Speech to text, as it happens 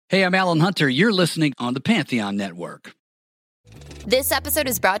Hey, I'm Alan Hunter. You're listening on the Pantheon Network. This episode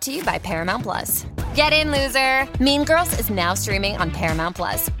is brought to you by Paramount Plus. Get in, loser! Mean Girls is now streaming on Paramount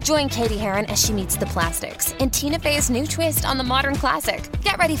Plus. Join Katie Heron as she meets the plastics in Tina Fey's new twist on the modern classic.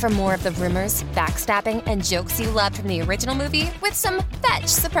 Get ready for more of the rumors, backstabbing, and jokes you loved from the original movie with some fetch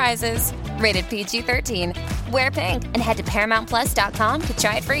surprises. Rated PG-13. Wear pink and head to ParamountPlus.com to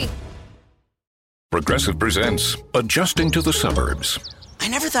try it free. Progressive presents Adjusting to the Suburbs. I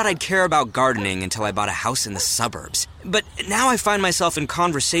never thought I'd care about gardening until I bought a house in the suburbs. But now I find myself in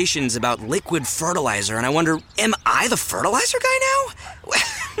conversations about liquid fertilizer, and I wonder, am I the fertilizer guy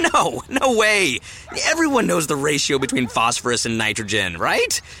now? No way. Everyone knows the ratio between phosphorus and nitrogen,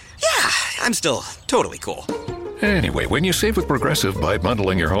 right? Yeah, I'm still totally cool. Anyway, when you save with Progressive by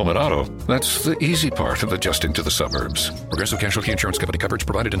bundling your home and auto, that's the easy part of adjusting to the suburbs. Progressive Casualty Insurance Company. Coverage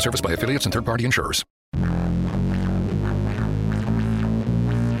provided and serviced by affiliates and third-party insurers.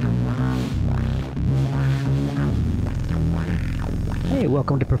 Hey,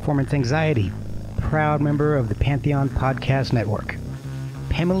 welcome to Performance Anxiety, proud member of the Pantheon Podcast Network.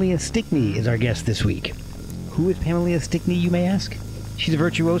 Pamela Stickney is our guest this week. Who is Pamela Stickney, you may ask? She's a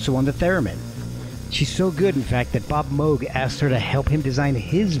virtuoso on the theremin. She's so good, in fact, that Bob Moog asked her to help him design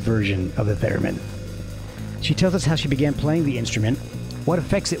his version of the theremin. She tells us how she began playing the instrument, what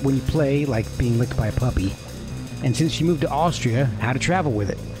affects it when you play, like being licked by a puppy, and since she moved to Austria, how to travel with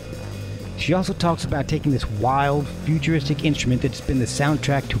it. She also talks about taking this wild, futuristic instrument that's been the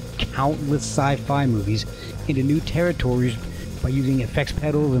soundtrack to countless sci-fi movies into new territories by using effects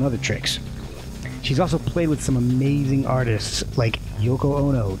pedals and other tricks. She's also played with some amazing artists like Yoko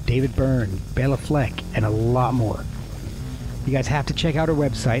Ono, David Byrne, Bela Fleck, and a lot more. You guys have to check out her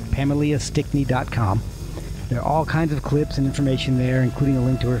website, PamelaStickney.com. There are all kinds of clips and information there, including a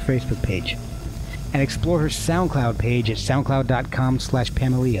link to her Facebook page. And explore her SoundCloud page at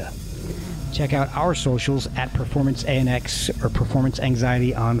soundcloud.com/Pamela. Check out our socials at PerformanceANX or Performance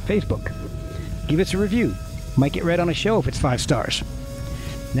Anxiety on Facebook. Give us a review. Might get read on a show if it's 5 stars.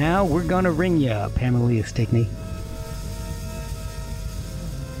 Now we're gonna ring ya, Pamela Stickney.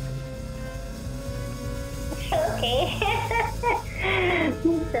 Okay.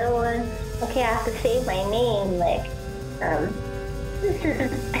 Okay, I have to say my name. This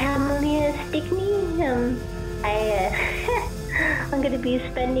is Pamela Stickney. I'm going to be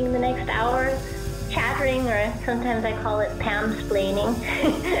spending the next hour chattering, or sometimes I call it Pam-splaining,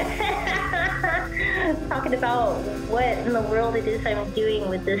 talking about what in the world it is I'm doing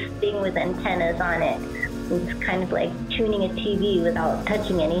with this thing with antennas on it. It's kind of like tuning a TV without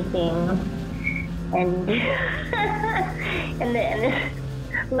touching anything. And and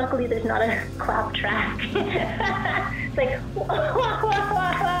luckily there's not a clap track. It's like,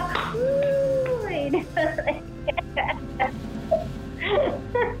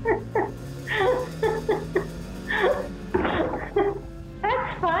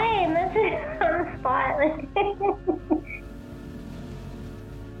 that's fine. That's it on the spot.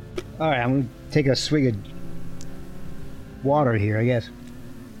 All right, I'm gonna take a swig of water here, I guess.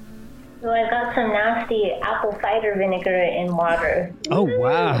 So I've got some nasty apple cider vinegar in water. Oh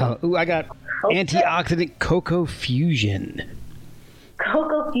wow! Ooh, I got antioxidant Cocoa Fusion.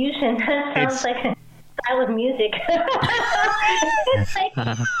 Cocoa Fusion. That sounds like a style of music. It's like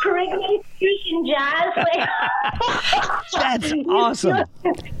Caribbean fusion jazz. Like that's awesome.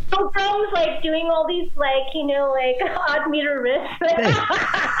 Drums like doing all these odd meter riffs.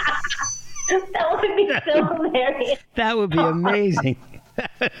 That would be so hilarious. That would be amazing.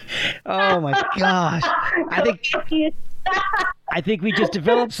 Oh my gosh! I think we just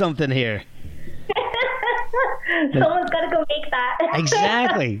developed something here. Someone's got to go make that.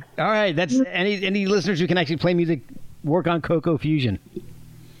 Exactly. All right. That's any listeners who can actually play music, work on Cocoa Fusion.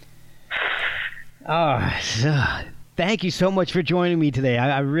 Thank you so much for joining me today.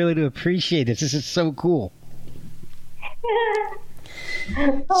 I really do appreciate this. This is so cool.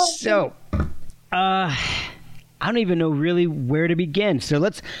 So, I don't even know really where to begin. So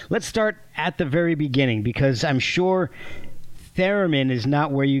let's start at the very beginning, because I'm sure theremin is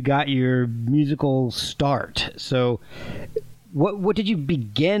not where you got your musical start. So what did you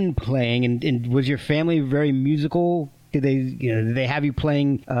begin playing, and was your family very musical? Did they have you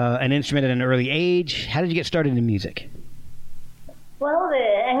playing an instrument at an early age? How did you get started in music? Well,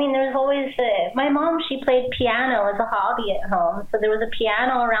 there's always my mom. She played piano as a hobby at home, so there was a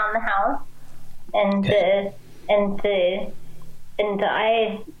piano around the house, and okay. and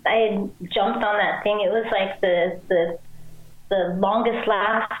I jumped on that thing. It was like the longest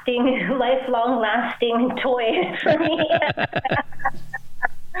lasting, lifelong lasting toy for me.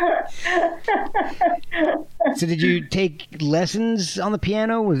 So did you take lessons on the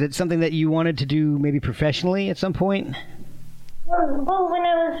piano? Was it something that you wanted to do maybe professionally at some point? Well, when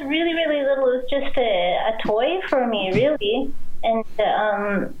I was really, really little, it was just a toy for me, really. And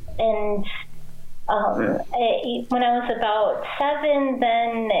when I was about 7,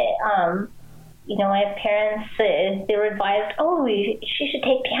 then my parents they were advised, she should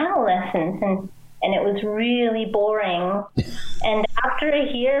take piano lessons, and it was really boring. And after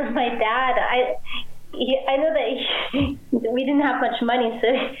a year, my dad, I know that we didn't have much money, so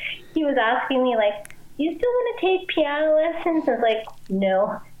he was asking me, like, you still want to take piano lessons? I was like,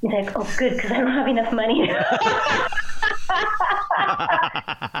 no. He's like, oh, good, because I don't have enough money.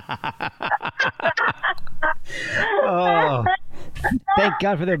 Oh, thank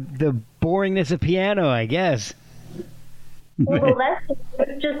God for the boringness of piano, I guess. Well, the lessons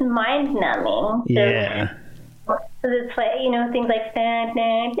were just mind-numbing. Yeah. So it's like, things like da,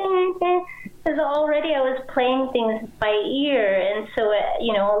 da, da, da. Because already I was playing things by ear, and so, a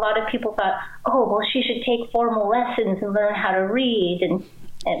lot of people thought, oh, well, she should take formal lessons and learn how to read.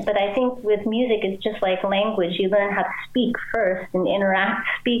 But I think with music, it's just like language. You learn how to speak first and interact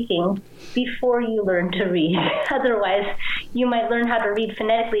speaking before you learn to read. Otherwise, you might learn how to read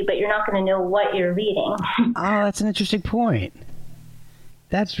phonetically, but you're not going to know what you're reading. Oh, that's an interesting point.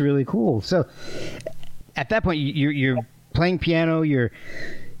 That's really cool. So at that point, you're playing piano, you're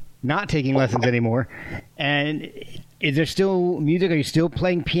not taking lessons anymore. And is there still music? Are you still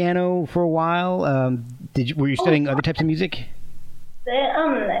playing piano for a while? Were you studying other types of music?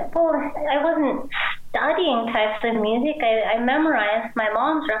 Well, I wasn't studying types of music. I memorized my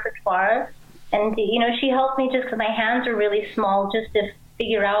mom's repertoire, and she helped me just because my hands are really small, just to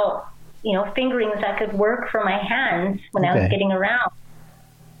figure out fingerings that could work for my hands when I was getting around.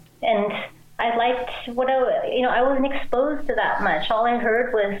 And I liked I wasn't exposed to that much. All I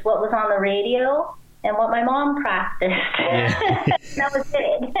heard was what was on the radio and what my mom practiced. Yeah. That was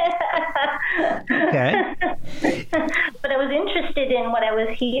it. Okay. But I was interested in what I was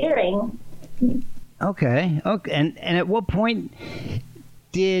hearing. Okay. And at what point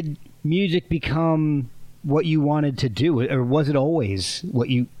did music become what you wanted to do, or was it always what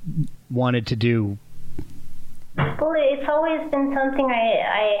you wanted to do? Well, it's always been something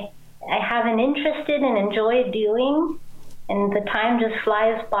I have an interest in and enjoy doing, and the time just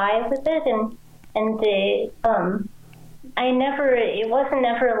flies by with it. It wasn't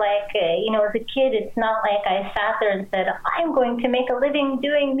never like, as a kid, it's not like I sat there and said, I'm going to make a living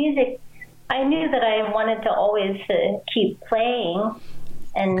doing music. I knew that I wanted to always keep playing,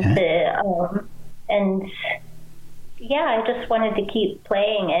 and I just wanted to keep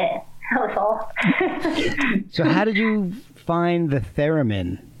playing it. That was all. So how did you find the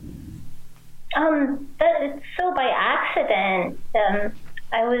theremin? So by accident.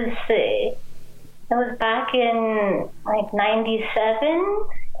 I was back in like 97,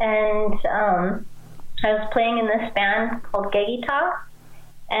 and I was playing in this band called Gegita,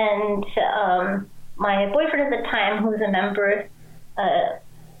 and my boyfriend at the time, who was a member,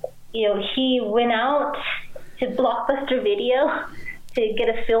 he went out to Blockbuster Video to get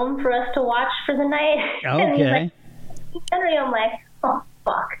a film for us to watch for the night. Okay. And he's like, documentary. I'm like, oh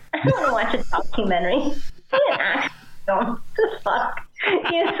fuck, I don't want to watch a documentary. An action film. Fuck.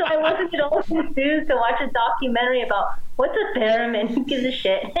 So I wasn't at all enthused to watch a documentary about what's a theremin. Who gives a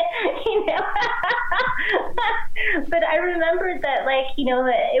shit? But I remembered that,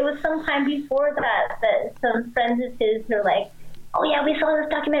 it was sometime before that some friends of his were like, oh yeah, we saw this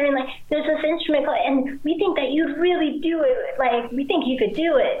documentary, and there's this instrument, and we think that you'd really do it. We think you could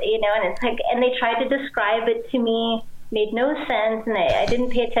do it, and it's like, and they tried to describe it to me. Made no sense, and I didn't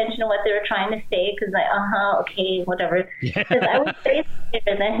pay attention to what they were trying to say, because okay, whatever. Because I was very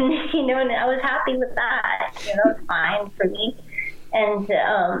scared then, and I was happy with that. It's fine for me. And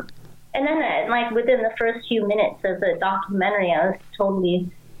then, within the first few minutes of the documentary, I was totally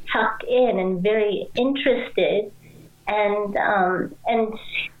tucked in and very interested, and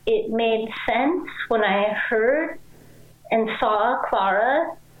it made sense when I heard and saw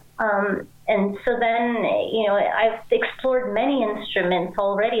Clara. And so then, I've explored many instruments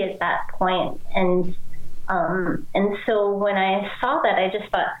already at that point. And so when I saw that, I just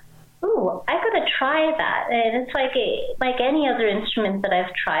thought, ooh, I gotta try that. And it's like any other instrument that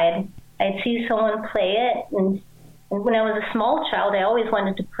I've tried. I'd see someone play it. And when I was a small child, I always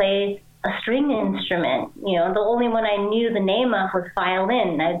wanted to play a string instrument. The only one I knew the name of was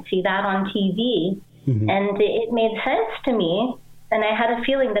violin. I'd see that on TV. Mm-hmm. And it made sense to me. And I had a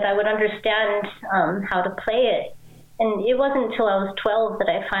feeling that I would understand how to play it. And it wasn't until I was 12 that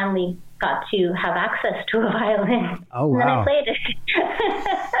I finally got to have access to a violin. Oh, wow. And then I played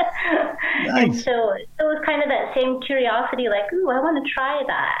And so it was kind of that same curiosity, like, ooh, I want to try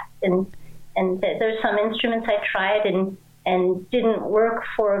that. And there's some instruments I tried and didn't work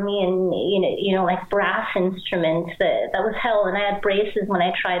for me, and you know, like brass instruments, that was hell. And I had braces when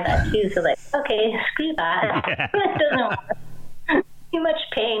I tried that too. So like, okay, screw that. It doesn't work. Too much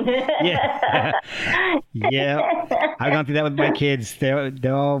pain. Yeah. I've gone through that with my kids. They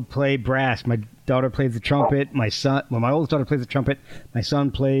all play brass. My daughter plays the trumpet. My oldest daughter plays the trumpet. My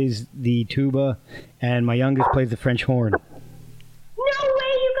son plays the tuba, and my youngest plays the French horn. No way,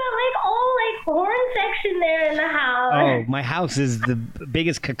 you got like all like horn section there in the house. Oh, my house is the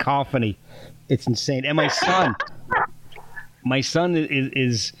biggest cacophony. It's insane. And my son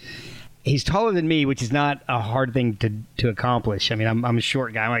is he's taller than me, which is not a hard thing to accomplish. I mean, I'm a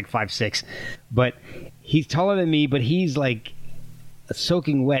short guy. I'm like 5'6", but he's taller than me. But he's like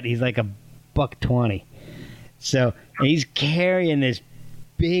soaking wet. He's like $120. So and he's carrying this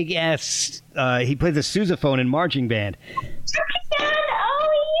big ass. He plays the sousaphone in marching band.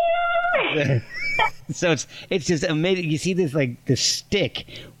 Oh yeah. So it's just amazing. You see this stick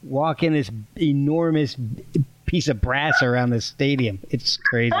walking this enormous piece of brass around the stadium. It's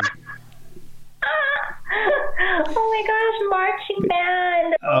crazy. Oh my gosh, marching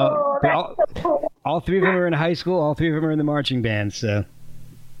band! Oh, that's so cool. All three of them are in high school. All three of them are in the marching band. So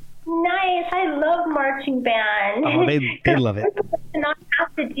nice. I love marching band. Oh, they love it. To not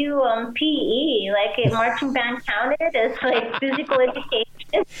have to do PE, like marching band counted as like physical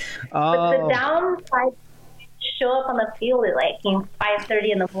education. Oh. But the downside, show up on the field at like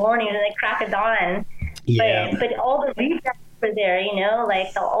 5:30 in the morning and like crack of dawn. Yeah. But all the rejects were there, you know,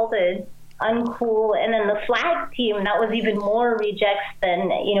 like all the uncool, and then the flag team, that was even more rejects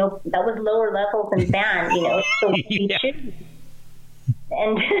than, you know, that was lower level than band, you know. So Yeah.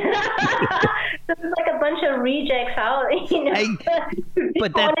 And so it's like a bunch of rejects out, you know.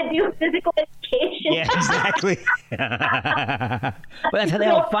 But want to do physical education. Yeah, exactly. Well, that's how they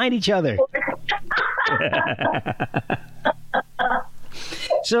all find each other.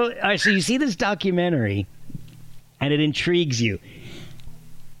 So you see this documentary, and it intrigues you.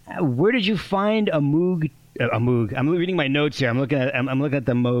 Where did you find a Moog? I'm reading my notes here. I'm looking at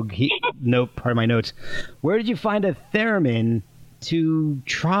the Moog note part of my notes. Where did you find a theremin to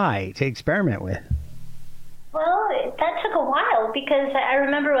experiment with? Well, that took a while, because I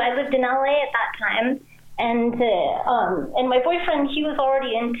remember I lived in LA at that time, and my boyfriend, he was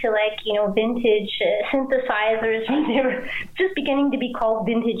already into like, you know, vintage synthesizers. They were just beginning to be called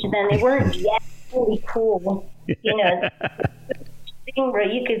vintage then. They weren't yet really cool, you know. Thing where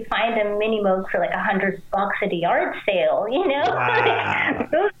you could find a mini Moog for like $100 at a yard sale, you know. Wow.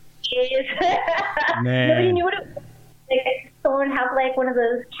 Those days, nobody knew what it was. Like, someone have like one of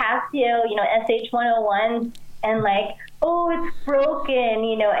those Casio, you know, SH-101, and like, oh, it's broken,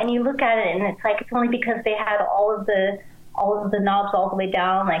 you know, and you look at it and it's like, it's only because they had all of the knobs all the way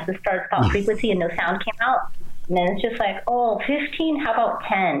down, like the start stop frequency, and no sound came out. And then it's just like, oh, 15, how about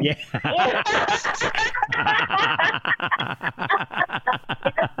 10? Yeah.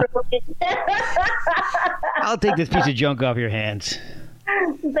 I'll take this piece of junk off your hands.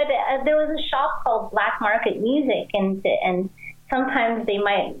 But there was a shop called Black Market Music, and sometimes they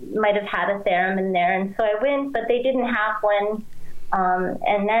might have had a theremin there, and so I went, but they didn't have one.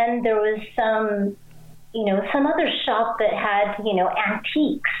 And then there was some other shop that had, you know,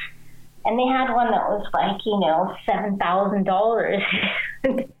 antiques. And they had one that was like, you know, $7,000.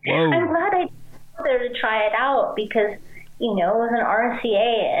 I'm glad I went there to try it out, because, you know, it was an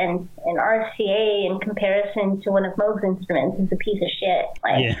RCA, and an RCA in comparison to one of Moog's instruments is a piece of shit.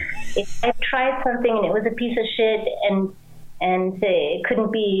 Like, if I tried something and it was a piece of shit and it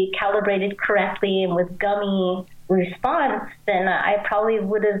couldn't be calibrated correctly and with gummy response, then I probably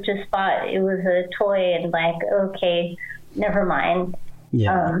would have just thought it was a toy and like, okay, never mind.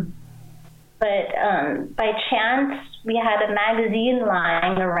 Yeah. But by chance, we had a magazine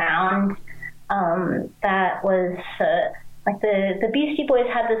lying around that was like the Beastie Boys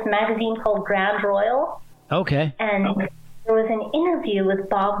had this magazine called Grand Royal. Okay. And there was an interview with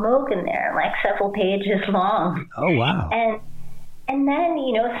Bob Moog in there, like several pages long. Oh, wow. And then,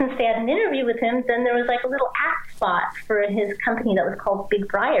 you know, since they had an interview with him, then there was like a little act spot for his company that was called Big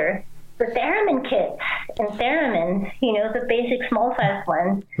Briar, for theremin kits and theremins, you know, the basic small size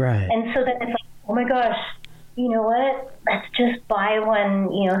ones. Right. And so then it's like, oh my gosh, you know what? Let's just buy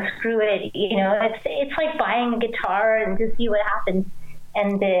one, you know, screw it. You know, it's like buying a guitar and just see what happens.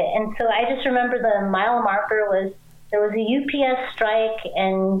 And so I just remember the mile marker was, there was a UPS strike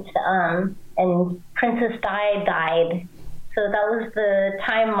and Princess Di died. So that was the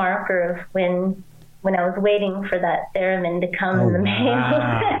time marker of when when I was waiting for that theremin to come in the mail.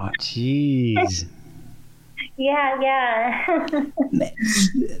 Wow, jeez. Yeah.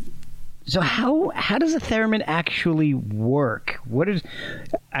 So how does a theremin actually work?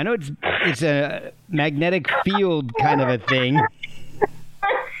 I know it's a magnetic field kind of a thing.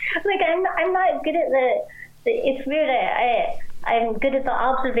 Like I'm not good at it's weird. I'm good at the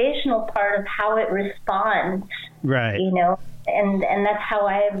observational part of how it responds. Right. And that's how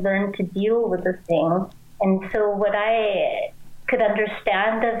I've learned to deal with the thing. And so what I could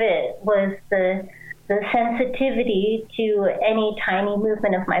understand of it was the sensitivity to any tiny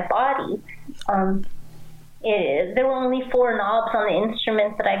movement of my body. There were only 4 knobs on the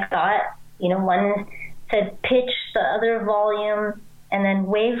instrument that I got. One said pitch, the other volume, and then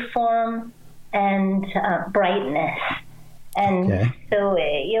waveform and brightness. And so,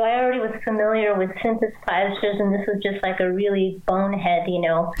 I already was familiar with synthesizers, and this was just like a really bonehead,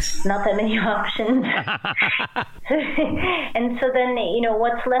 not that many options. And so then,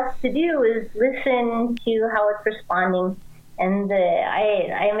 what's left to do is listen to how it's responding. And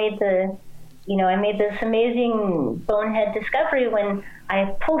I made this amazing bonehead discovery when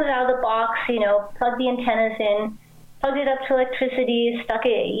I pulled it out of the box, plugged the antennas in, plugged it up to electricity, stuck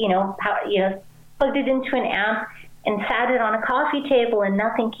it, plugged it into an amp, and sat it on a coffee table, and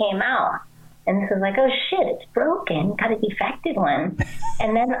nothing came out. And so I was like, oh shit, it's broken, got a defective one.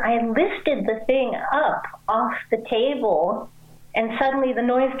 And then I lifted the thing up off the table, and suddenly the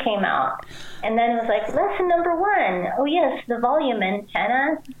noise came out. And then it was like, lesson number 1, oh yes, the volume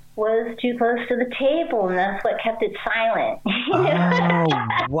antenna was too close to the table, and that's what kept it silent. Oh,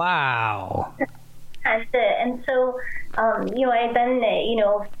 wow. And so, I then,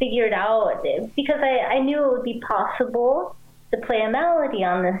 figured out, because I knew it would be possible to play a melody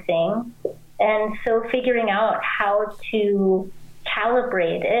on the thing. And so figuring out how to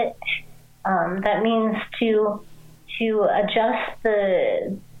calibrate it, that means to adjust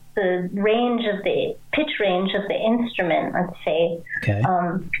the range of the pitch range of the instrument, let's say. Okay.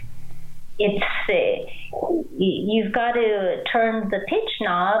 You've got to turn the pitch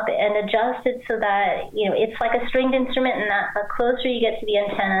knob and adjust it so that, it's like a stringed instrument, and that the closer you get to the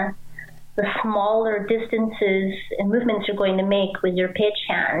antenna, the smaller distances and movements you're going to make with your pitch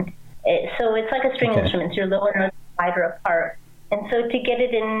hand. So it's like a string instrument, so your lower notes are wider apart. And so to get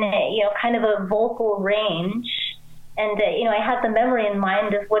it in, kind of a vocal range, and, I had the memory in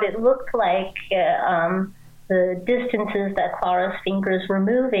mind of what it looked like, the distances that Clara's fingers were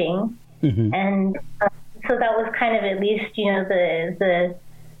moving. Mm-hmm. And so that was kind of at least, the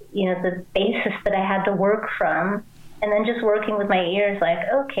basis that I had to work from. And then just working with my ears, like,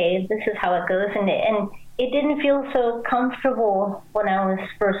 okay, this is how it goes. And it didn't feel so comfortable when I was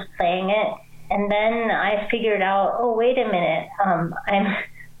first playing it. And then I figured out, oh, wait a minute,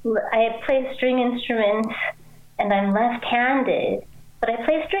 I play string instruments and I'm left-handed, but I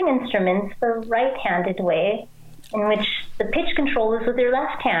play string instruments the right-handed way, in which the pitch control is with your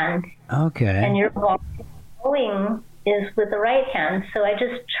left hand. Okay. And your blowing is with the right hand. So I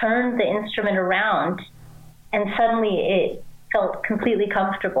just turned the instrument around, and suddenly it felt completely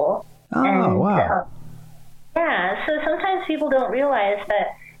comfortable. Oh, wow. So sometimes people don't realize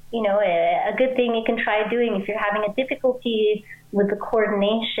that, a good thing you can try doing if you're having a difficulty with the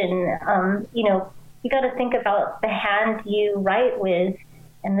coordination, you got to think about the hand you write with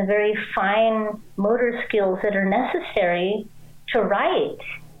and the very fine motor skills that are necessary to write.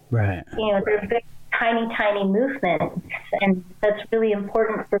 Right. They're very tiny movements, and that's really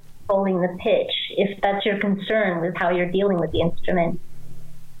important for controlling the pitch, if that's your concern with how you're dealing with the instrument.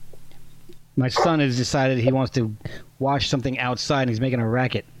 My son has decided he wants to watch something outside, and he's making a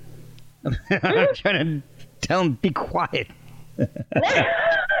racket. I'm trying to tell him, be quiet.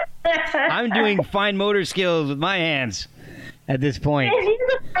 I'm doing fine motor skills with my hands at this point. These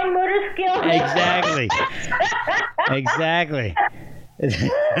are fine motor skills. Exactly.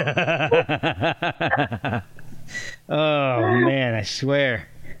 Oh, man, I swear.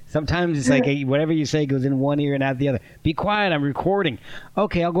 Sometimes it's like whatever you say goes in one ear and out the other. Be quiet, I'm recording.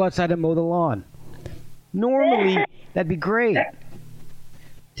 Okay, I'll go outside and mow the lawn. Normally, that'd be great.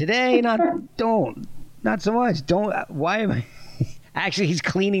 Today, not so much. Why am I... Actually, he's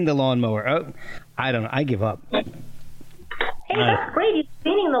cleaning the lawnmower. Oh, I don't know. I give up. Hey, that's great. He's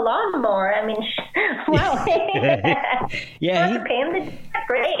cleaning the lawnmower. I mean, wow. Yeah. That's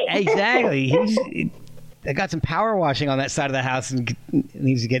great. Exactly. I got some power washing on that side of the house and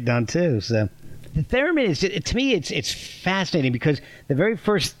needs to get done too. So the theremin is, to me, it's fascinating because the very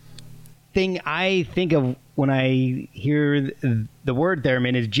first thing I think of when I hear the word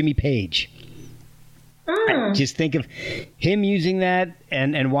theremin is Jimmy Page. I just think of him using that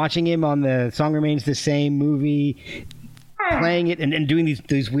and watching him on the Song Remains the Same movie, playing it and doing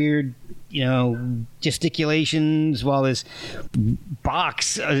these weird, gesticulations while this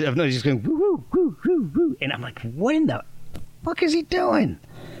box of noise is going woo woo woo woo, and I'm like, what in the fuck is he doing?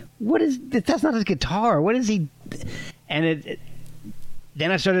 That's not his guitar. What is he? And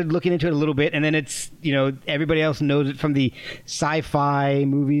then I started looking into it a little bit, and then it's, everybody else knows it from the sci-fi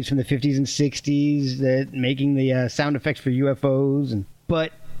movies from the 50s and 60s, that making the sound effects for UFOs.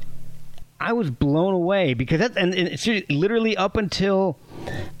 But I was blown away because and it's literally up until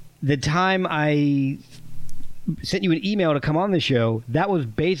the time I sent you an email to come on the show, that was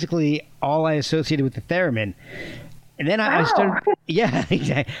basically all I associated with the theremin. And then I started,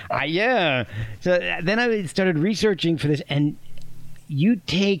 So then I started researching for this, and you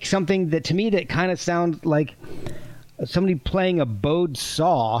take something that to me that kind of sounds like somebody playing a bowed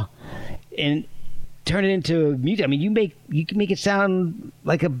saw and turn it into music. I mean, you can make it sound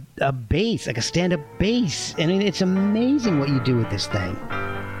like a bass, like a stand-up bass. I mean, it's amazing what you do with this thing.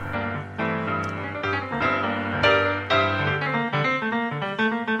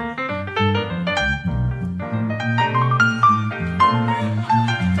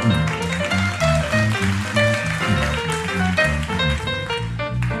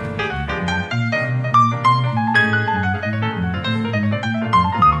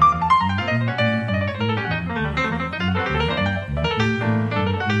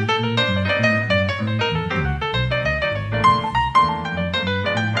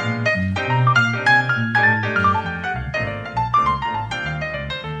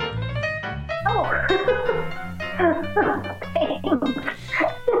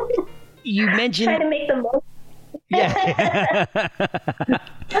 You mentioned trying to make the most. Yeah.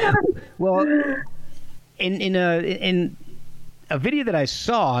 Well, in a video that I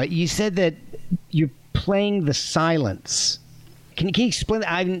saw, you said that you're playing the silence. Can you explain that?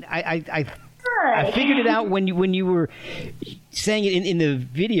 I figured it out when you were saying it in the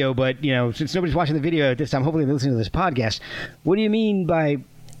video, but since nobody's watching the video at this time, hopefully they're listening to this podcast. What do you mean by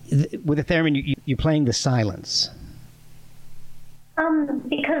with the theremin you're playing the silence?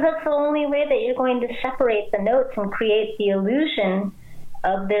 Because that's the only way that you're going to separate the notes and create the illusion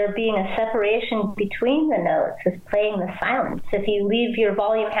of there being a separation between the notes, is playing the silence. If you leave your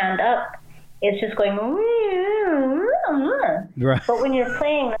volume hand up, it's just going. Right. But when you're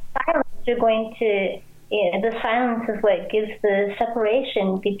playing the silence, you're going to. The silence is what gives the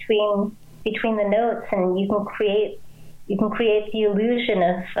separation between the notes, and you can create the illusion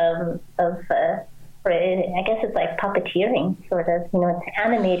of I guess it's like puppeteering, sort of. It's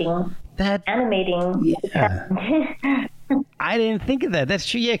animating. Yeah. I didn't think of that. That's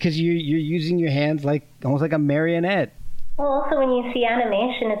true. Yeah, because you're using your hands almost like a marionette. Well, also when you see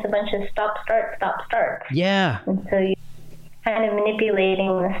animation, it's a bunch of stop, start. Yeah. And so you're kind of manipulating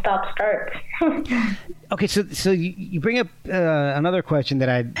the stop, start. Okay, so you bring up another question that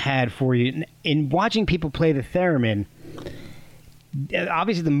I had for you. In watching people play the theremin,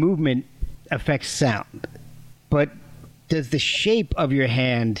 obviously the movement affects sound, but does the shape of your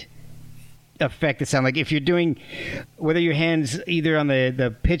hand affect the sound? Like if you're doing, whether your hand's either on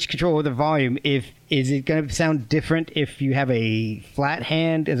the pitch control or the volume, is it going to sound different if you have a flat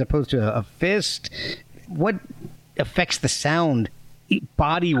hand as opposed to a fist? What affects the sound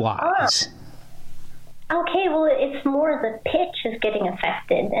body-wise? Okay, well, it's more the pitch is getting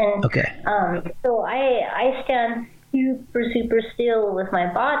affected, and okay. So I stand super still with my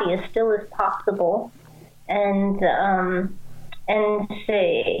body, as still as possible, and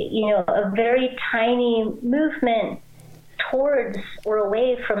say, a very tiny movement towards or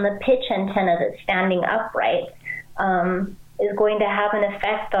away from the pitch antenna that's standing upright is going to have an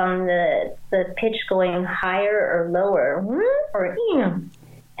effect on the pitch going higher or lower,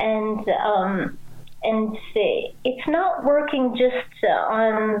 and say it's not working just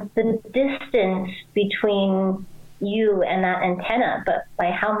on the distance between you and that antenna, but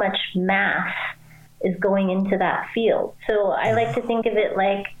by how much mass is going into that field. So I like to think of it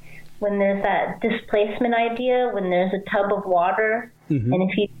like when there's that displacement idea, when there's a tub of water, and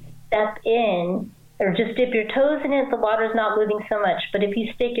if you step in or just dip your toes in it, the water's not moving so much. But if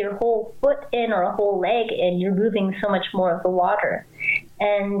you stick your whole foot in or a whole leg in, you're moving so much more of the water.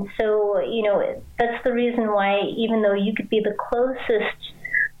 And so, that's the reason why, even though you could be the closest,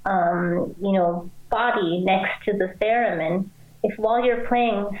 body next to the theremin, if while you're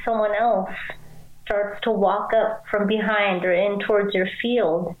playing someone else starts to walk up from behind or in towards your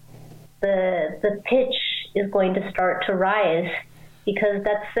field, the pitch is going to start to rise, because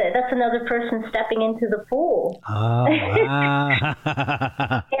that's another person stepping into the pool. Oh, wow.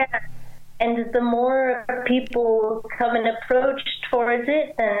 Yeah. And the more people come and approach towards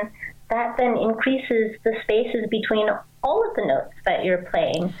it, then that then increases the spaces between all of the notes that you're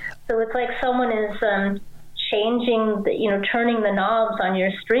playing. So it's like someone is changing, turning the knobs on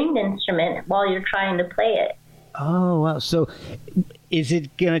your stringed instrument while you're trying to play it. Oh, wow. So is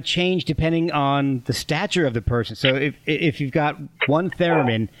it going to change depending on the stature of the person? So if you've got one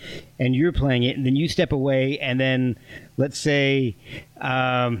theremin and you're playing it, and then you step away, and then let's say,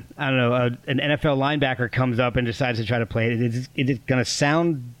 an NFL linebacker comes up and decides to try to play it, is it going to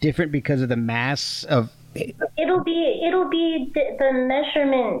sound different because of the mass of... It'll be the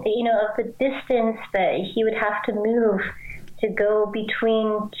measurement, of the distance that he would have to move to go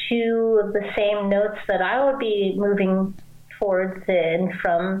between two of the same notes that I would be moving towards and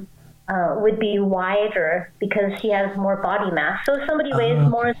from would be wider because he has more body mass. So if somebody weighs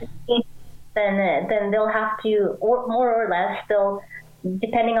more than me, then they'll have to, or more or less, they'll,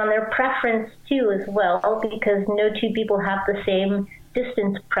 depending on their preference too as well, because no two people have the same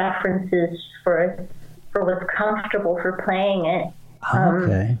distance preferences for what's comfortable for playing it.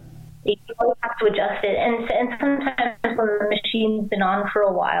 Okay. You always have to adjust it, and sometimes when the machine's been on for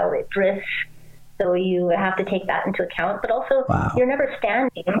a while, it drifts, so you have to take that into account. But also, You're never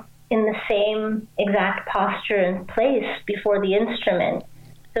standing in the same exact posture and place before the instrument.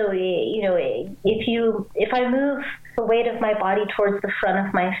 So if I move the weight of my body towards the front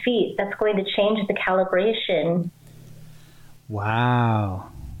of my feet, that's going to change the calibration.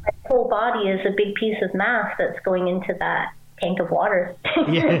 Wow. My whole body is a big piece of mass that's going into that tank of water.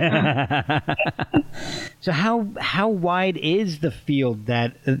 Yeah. So how wide is the field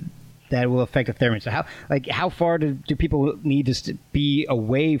that will affect the theremin? So how far do people need to be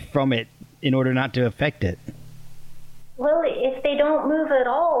away from it in order not to affect it? Well, if they don't move at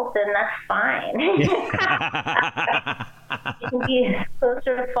all, then that's fine. You can be close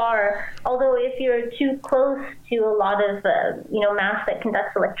or far. Although if you're too close to a lot of mass that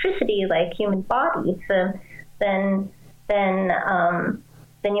conducts electricity, like human bodies, then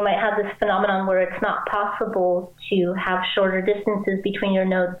you might have this phenomenon where it's not possible to have shorter distances between your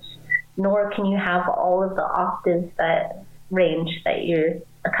notes, nor can you have all of the octaves that range that you're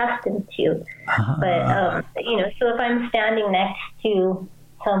accustomed to. But, so if I'm standing next to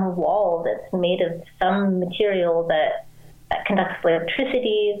some wall that's made of some material that conducts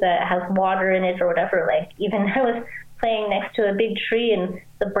electricity, that has water in it or whatever, like even I was playing next to a big tree and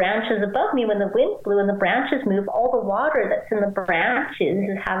the branches above me, when the wind blew and the branches move, all the water that's in the branches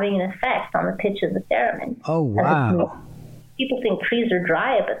is having an effect on the pitch of the theremin. Oh, wow. People think trees are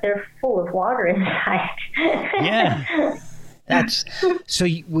dry, but they're full of water inside. Yeah. So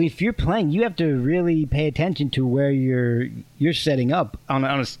if you're playing, you have to really pay attention to where you're setting up on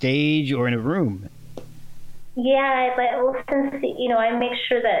a stage or in a room. Yeah, since I make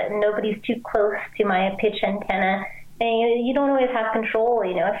sure that nobody's too close to my pitch antenna. And you don't always have control.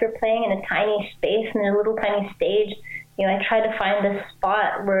 If you're playing in a tiny space and a little tiny stage, I try to find a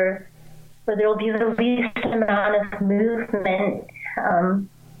spot where there'll be the least amount of movement,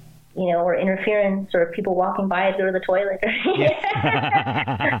 or interference, or people walking by to go to the toilet. Yeah,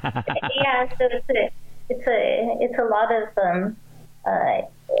 so it's a lot of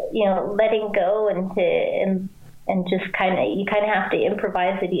letting go and just you kind of have to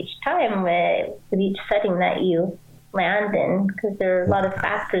improvise at each time with each setting that you land in, because there are a lot of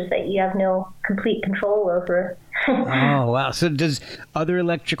factors that you have no complete control over. Oh, wow. So does other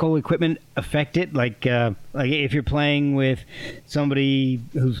electrical equipment affect it? Like if you're playing with somebody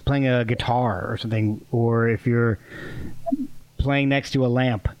who's playing a guitar or something, or if you're playing next to a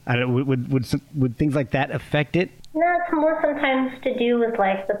lamp, would things like that affect it? No, it's more sometimes to do with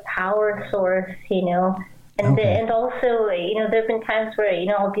like the power source, and and also, there have been times where,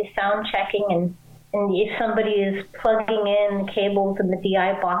 I'll be sound checking and if somebody is plugging in the cables in the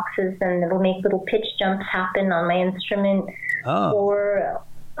DI boxes, then it'll make little pitch jumps happen on my instrument. Oh. Or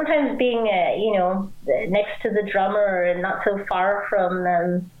sometimes being, next to the drummer and not so far from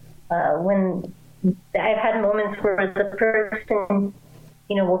them, when I've had moments where the person,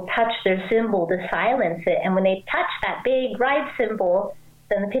 will touch their cymbal to silence it. And when they touch that big ride cymbal,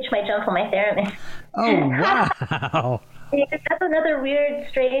 then the pitch might jump on my theremin. Oh, wow. That's another weird,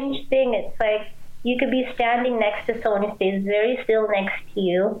 strange thing. It's like, you could be standing next to someone who stays very still next to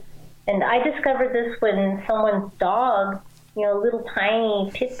you. And I discovered this when someone's dog, a little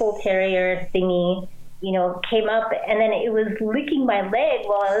tiny pit bull terrier thingy, came up, and then it was licking my leg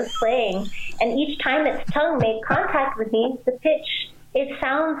while I was playing. And each time its tongue made contact with me, the pitch, it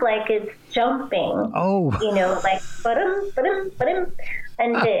sounds like it's jumping. Oh. Like, ba-dum, ba-dum, ba-dum.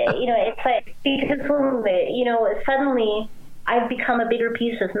 And, it's like, because when, suddenly I've become a bigger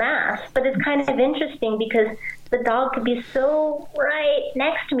piece of mass. But it's kind of interesting because the dog could be so right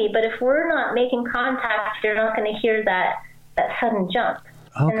next to me, but if we're not making contact, you're not going to hear that sudden jump.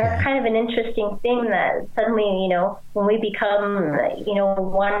 Okay. And that's kind of an interesting thing that suddenly, when we become,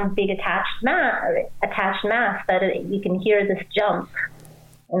 one big attached mass, that you can hear this jump.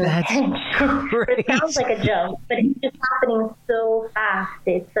 That's crazy. It sounds like a jump, but it's just happening so fast.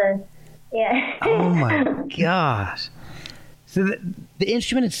 Yeah. Oh my gosh. So the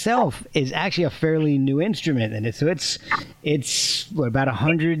instrument itself is actually a fairly new instrument, and so it's what, about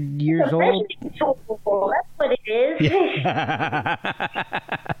 100 years old? That's what it is. Yeah.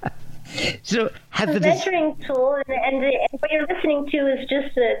 So has a measuring tool, and what you're listening to is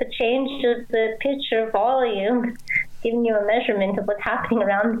just the change of the pitch or volume, giving you a measurement of what's happening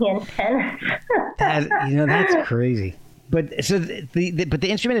around the antenna. That's crazy. But so the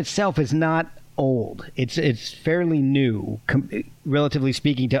instrument itself is not old. It's fairly new, relatively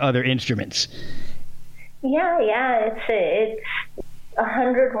speaking, to other instruments. Yeah. It's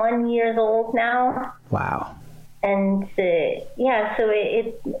 101 years old now. Wow. And so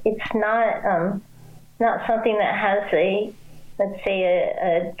it's not something that has a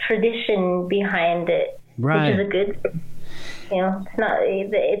tradition behind it, right? Which is a good thing. It's not.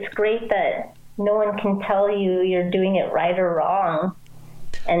 It's great that no one can tell you you're doing it right or wrong,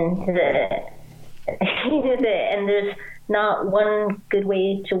 and and there's not one good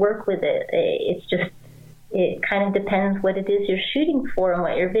way to work with it. It's just, it kind of depends what it is you're shooting for and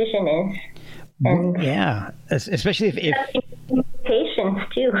what your vision is. And yeah, especially if patience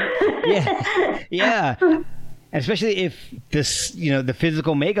too. yeah, especially if this, the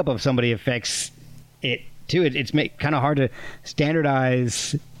physical makeup of somebody affects it too. It's kind of hard to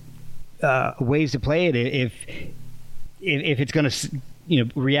standardize ways to play it if it's going to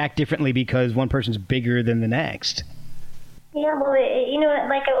react differently because one person's bigger than the next. Yeah, well,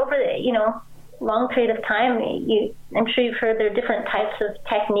 like over the long period of time, I'm sure you've heard there are different types of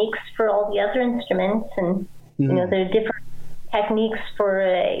techniques for all the other instruments, and there are different techniques for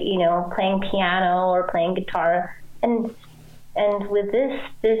playing piano or playing guitar, and with this,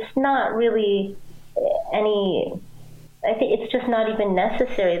 there's not really any. I think it's just not even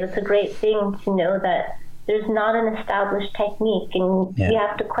necessary. That's a great thing to know that there's not an established technique, and we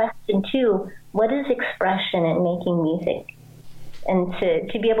have to question too, what is expression in making music? And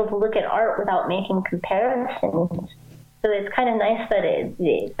to be able to look at art without making comparisons. So it's kind of nice that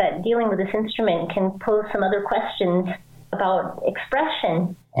dealing with this instrument can pose some other questions about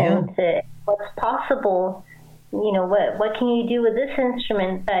expression and what's possible. What can you do with this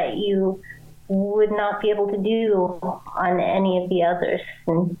instrument that you would not be able to do on any of the others?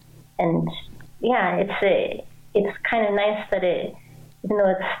 And yeah, it's kind of nice that even though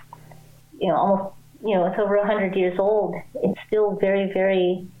it's almost it's over 100 years old, it's still very,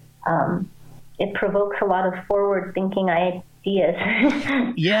 very, it provokes a lot of forward-thinking ideas.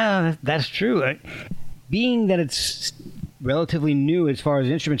 Yeah, that's true. Being that it's relatively new as far as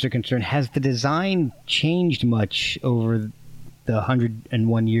instruments are concerned, has the design changed much over the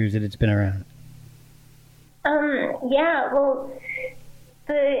 101 years that it's been around? Yeah, well,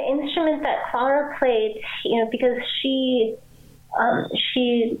 the instrument that Clara played, because she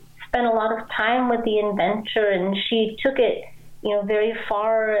spent a lot of time with the inventor, and she took it, very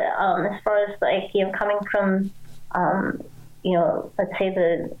far, as far as coming from, let's say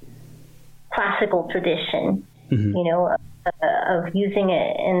the classical tradition, of using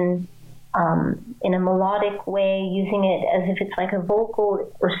it in a melodic way, using it as if it's like a vocal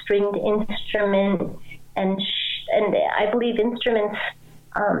or stringed instrument, and I believe instruments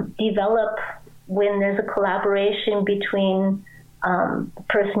develop when there's a collaboration between the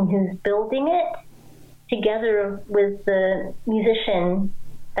person who's building it together with the musician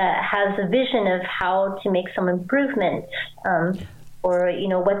that has a vision of how to make some improvements, or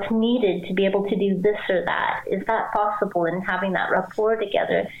what's needed to be able to do this or that. Is that possible? And having that rapport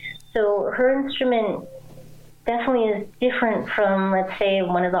together. So her instrument definitely is different from, let's say,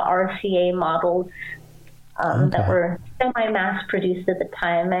 one of the RCA models that were semi-mass produced at the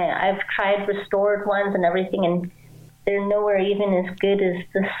time. I've tried restored ones and everything, and they're nowhere even as good as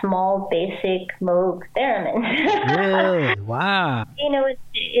the small, basic Moog theremin. Really? Wow.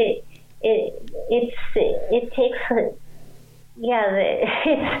 It takes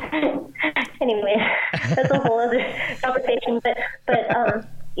anyway, that's a whole other conversation. But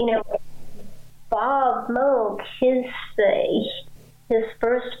Bob Moog, his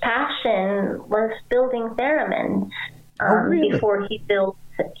first passion was building theremins before he built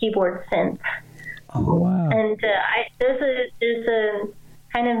keyboard synths. Oh wow! And there's a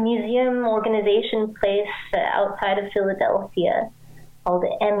kind of museum organization place outside of Philadelphia called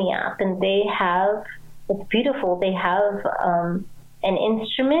EMIAP, and it's beautiful. They have an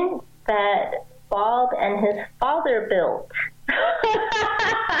instrument that Bob and his father built.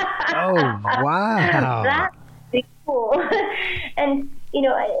 Oh, wow. That's pretty cool. And, and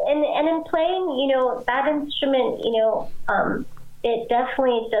in playing, that instrument, it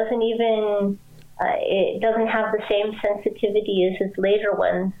definitely doesn't even, it doesn't have the same sensitivity as his later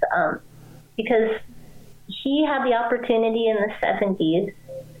ones, because he had the opportunity in the 70s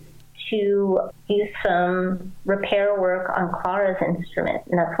to do some repair work on Clara's instrument,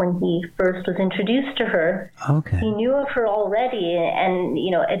 and that's when he first was introduced to her. Okay. He knew of her already and,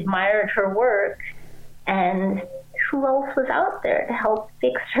 admired her work, and who else was out there to help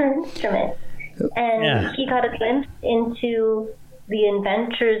fix her instrument? And he got a glimpse into the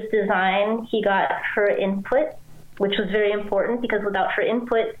inventor's design. He got her input, which was very important, because without her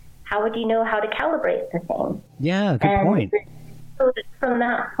input, how would you know how to calibrate the thing? Yeah, good point. So from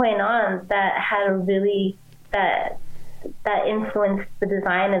that point on, that had a really, that influenced the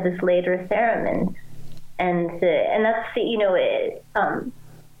design of his later theremin. And that's,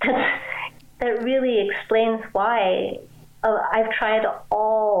 that really explains why I've tried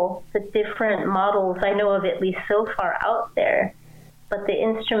all the different models I know of, at least so far out there, but the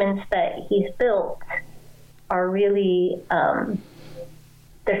instruments that he's built are really,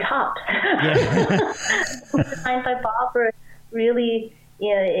 they're tops. Yeah. Designed by Bob are really,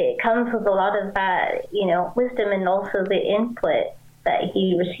 it comes with a lot of that, wisdom, and also the input that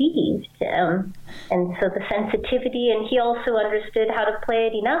he received. And so the sensitivity, and he also understood how to play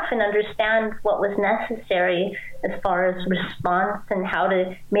it enough and understand what was necessary as far as response and how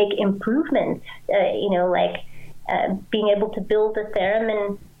to make improvements, being able to build a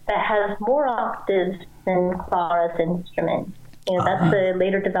theremin that has more octaves than Clara's instrument. That's a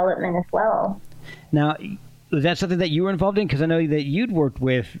later development as well. Now, was that something that you were involved in? Because I know that you'd worked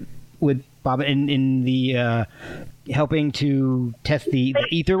with Bob in the helping to test the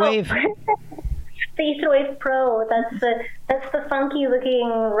Etherwave. The Etherwave Pro. That's the funky looking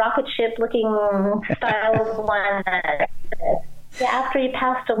rocket ship looking style one. After he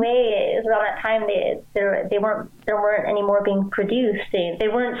passed away, it was around that time there weren't any more being produced. They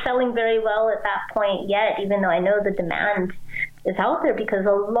weren't selling very well at that point yet, even though I know the demand is out there because a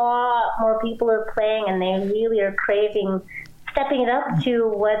lot more people are playing, and they really are craving stepping it up to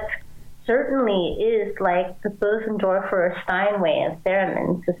what certainly is like the Bosendorfer or Steinway of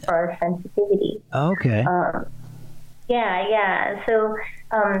theremins as far as sensitivity. Okay. So,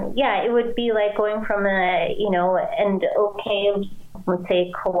 it would be like going from let's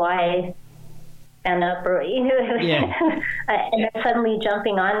say Kawhi stand up, or and then suddenly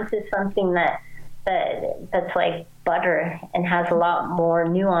jumping onto something that's like butter and has a lot more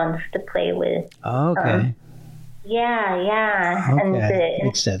nuance to play with. Okay. Okay. And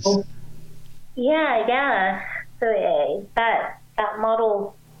makes sense. So that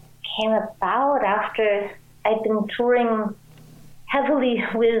model came about after I'd been touring heavily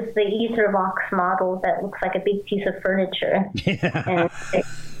with the Ethervox model that looks like a big piece of furniture. Yeah. And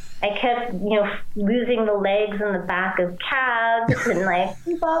I kept, losing the legs in the back of cabs, and like,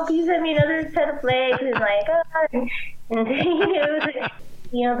 hey, Bob, can you send me another set of legs? And like,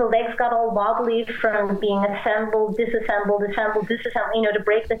 the legs got all wobbly from being assembled, disassembled, to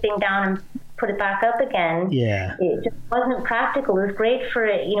break the thing down and put it back up again. Yeah. It just wasn't practical. It was great for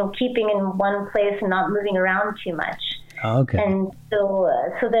it, keeping in one place and not moving around too much. Okay. And so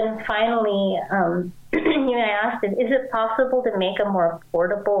then finally, I asked him, is it possible to make a more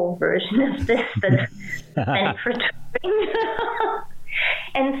portable version of this that's meant for touring?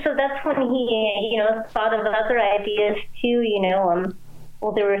 And so that's when he, thought of other ideas too,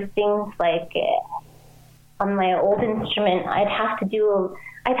 there were things like on my old instrument, I'd have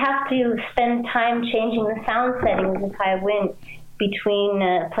to spend time changing the sound settings if I went between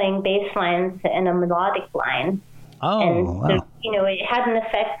playing bass lines and a melodic line. Oh, and wow. So, it had an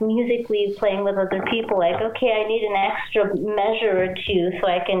effect musically playing with other people. Like, okay, I need an extra measure or two so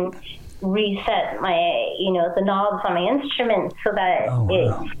I can reset my, the knobs on my instrument so that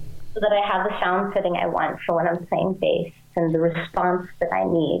I have the sound setting I want for when I'm playing bass and the response that I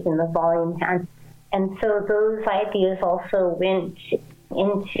need and the volume down. And so those ideas also went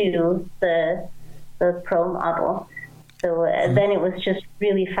into the Pro model. So then it was just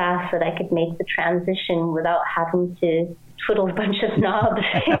really fast that I could make the transition without having to twiddle a bunch of knobs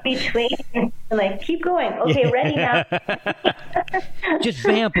in between. And like, keep going. Okay, ready now. Just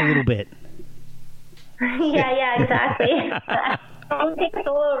vamp a little bit. Yeah, exactly. I'll take a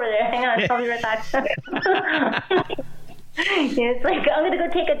solo over there. Hang on, I'll be right back. It's like, I'm going to go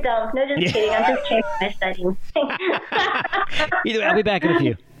take a dump. No, just kidding. I'm just changing my settings. Either way, I'll be back in a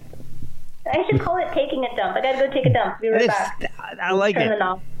few. I should call it taking a dump. I got to go take a dump. Be right back. I like it.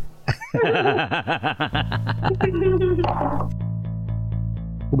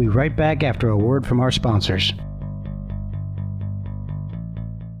 We'll be right back after a word from our sponsors.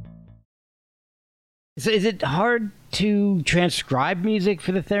 So is it hard to transcribe music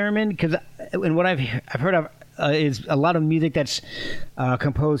for the theremin? Because what I've heard of is a lot of music that's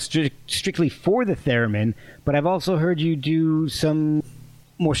composed strictly for the theremin, but I've also heard you do some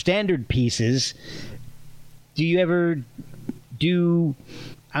more standard pieces. Do you ever do,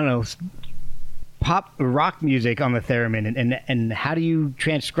 I don't know, pop rock music on the theremin, and how do you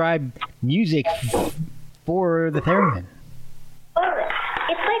transcribe music for the theremin? Well,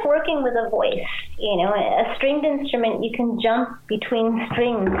 it's like working with a voice. You know, a stringed instrument, you can jump between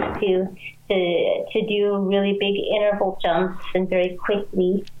strings to do really big interval jumps and very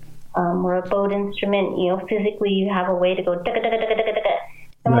quickly. Or a bowed instrument, you know, physically you have a way to go da da da da da da da.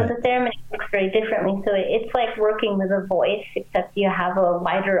 And with the theremin, it works very differently. So it's like working with a voice, except you have a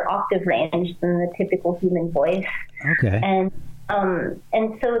wider octave range than the typical human voice. Okay. And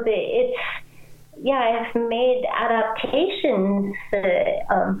so I've made adaptations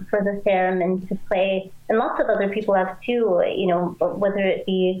for the theremin to play, and lots of other people have too. You know, whether it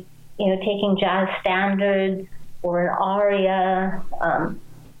be, you know, taking jazz standards or an aria.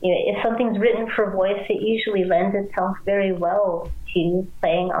 You know, if something's written for voice, it usually lends itself very well to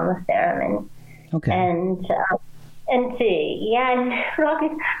playing on the theremin. Okay. And Rocky,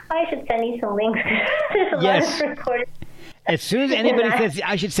 I should send you some links. There's a lot of recordings. As soon as anybody says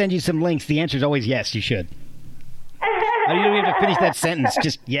I should send you some links, the answer is always yes, you should. You don't even have to finish that sentence.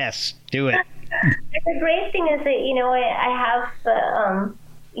 Just yes, do it. The great thing is that, you know, I have,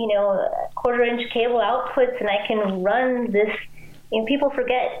 you know, 1/4-inch cable outputs, and I can run this. You know, people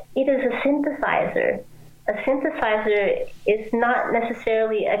forget it is a synthesizer. A synthesizer is not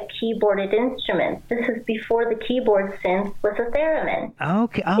necessarily a keyboarded instrument. This is before the keyboard synth was a theremin.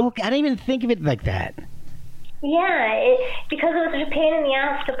 Okay. I didn't even think of it like that. Yeah, because it was a pain in the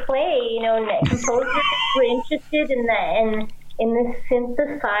ass to play. You know, composers were interested in this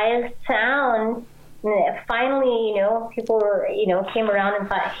synthesized sound. And finally, you know, people, you know, came around and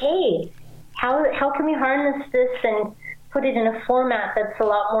thought, hey, how can we harness this and put it in a format that's a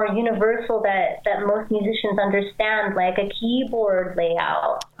lot more universal that most musicians understand, like a keyboard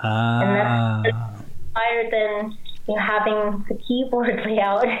layout. And that's higher than, you know, having the keyboard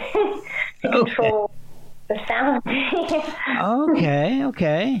layout to control the sound.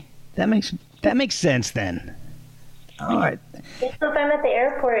 Okay. That makes sense then. All right. So if I'm at the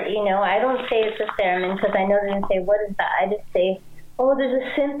airport, you know, I don't say it's a theremin because I know they're going to say, what is that? I just say, oh, there's a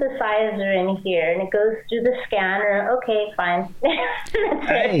synthesizer in here, and it goes through the scanner. Okay, fine.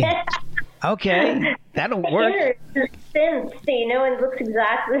 Hey. Okay, that'll work. Here, it's a synth, you know, and it looks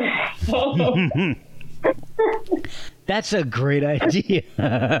exactly the same. That's a great idea.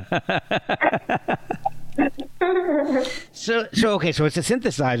 So it's a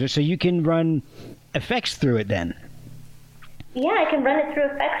synthesizer, so you can run effects through it then. Yeah, I can run it through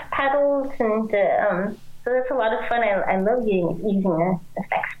effects pedals, and so that's a lot of fun. I love using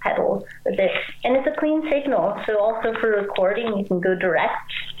effects pedals with it, and it's a clean signal. So also for recording, you can go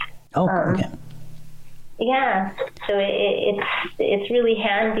direct. Oh, okay. Yeah, so it's really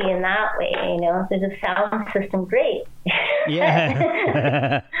handy in that way. You know, there's a sound system, great.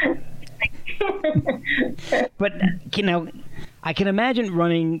 Yeah. But you know, I can imagine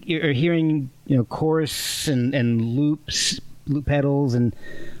running or hearing, you know, chorus and loop pedals and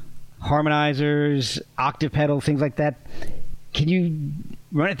harmonizers, octave pedals, things like that. Can you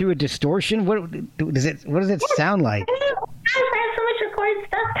run it through a distortion? What does it sound like? I have so much recorded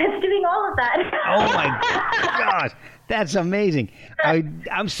stuff that's doing all of that. Oh my gosh, that's amazing!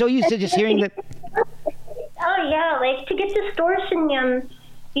 I'm so used to just hearing that. Oh yeah, like to get distortion,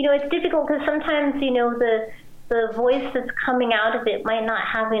 you know, it's difficult because sometimes, you know, the voice that's coming out of it might not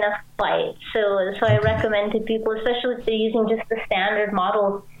have enough bite. So I recommend to people, especially if they're using just the standard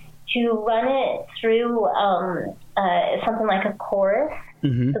models, to run it through something like a chorus, so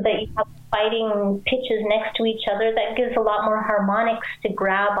that you have fighting pitches next to each other. That gives a lot more harmonics to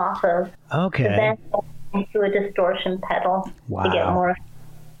grab off of. Okay. Then into a distortion pedal to get more.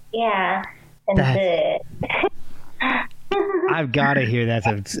 Yeah. And I've got to hear that.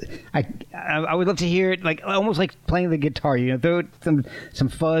 I would love to hear it, like almost like playing the guitar. You know, throw some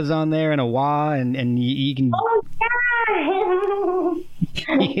fuzz on there and a wah, and you can. Oh yeah!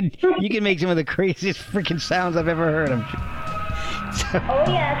 you can make some of the craziest freaking sounds I've ever heard. Oh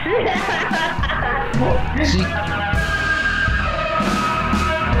yes.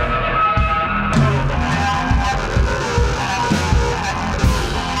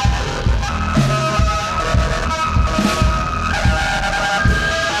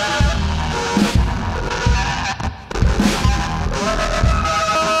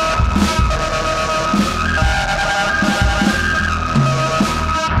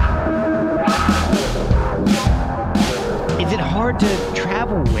 hard to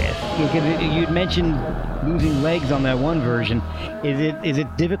travel with? Because you'd mentioned losing legs on that one version. Is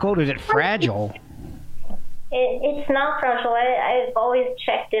it difficult? Is it fragile? It's not fragile. I've always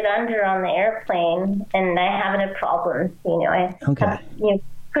checked it under on the airplane, and I haven't had problems. I have,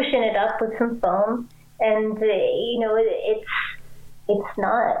 cushion it up with some foam, and it's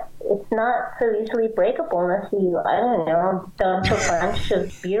not so easily breakable unless you, I don't know, dump a bunch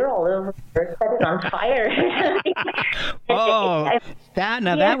of beer all over or set it on fire.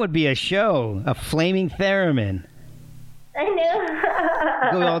 That would be a show, a flaming theremin. I know.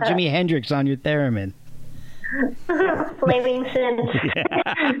 Go all Jimi Hendrix on your theremin. Flaming sins.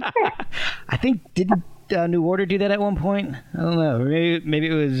 I think, didn't New Order do that at one point? I don't know. Maybe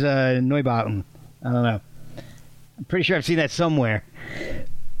it was Neubauten. I don't know. I'm pretty sure I've seen that somewhere.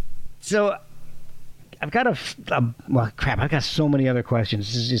 So I've got I've got so many other questions.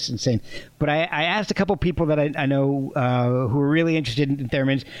 This is just insane. But I asked a couple people that I know who are really interested in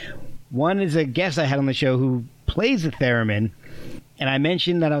theremins. One is a guest I had on the show who plays the theremin. And I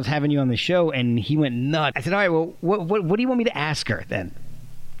mentioned that I was having you on the show, and he went nuts. I said, all right, well, what do you want me to ask her then?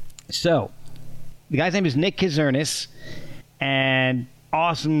 So the guy's name is Nick Kizernis, and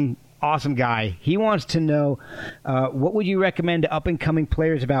awesome guy. He wants to know, what would you recommend to up-and-coming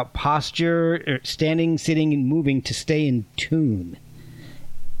players about posture, standing, sitting, and moving to stay in tune?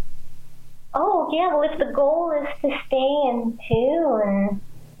 Oh, yeah, well, if the goal is to stay in tune,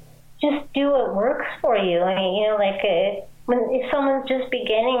 just do what works for you. I mean, if someone's just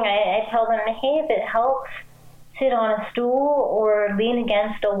beginning, I tell them, hey, if it helps, sit on a stool or lean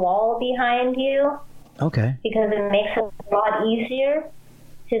against a wall behind you. Okay. Because it makes it a lot easier.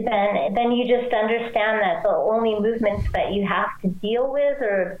 Then you just understand that the only movements that you have to deal with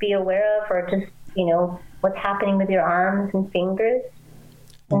or be aware of are just, what's happening with your arms and fingers.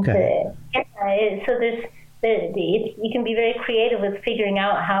 Okay. So you can be very creative with figuring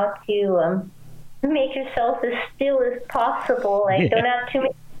out how to make yourself as still as possible. Don't have too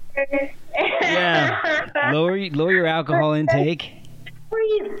many. Yeah. Lower your alcohol intake.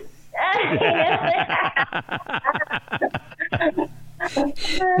 Breathe.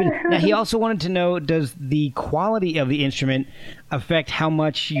 Now, he also wanted to know, does the quality of the instrument affect how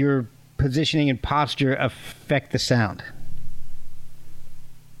much your positioning and posture affect the sound?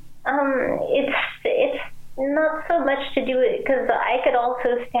 It's not so much to do it, because I could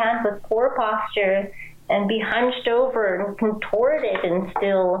also stand with poor posture and be hunched over and contorted and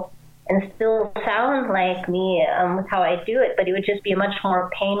still sound like me with how I do it, but it would just be a much more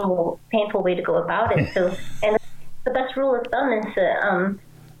painful way to go about it. So, and the best rule of thumb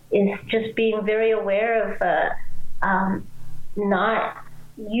is just being very aware of not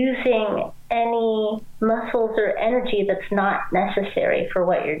using any muscles or energy that's not necessary for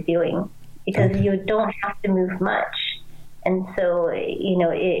what you're doing, because you don't have to move much. And so,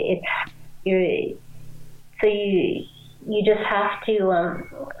 you just have to,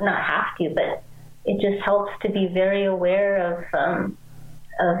 not have to, but it just helps to be very aware of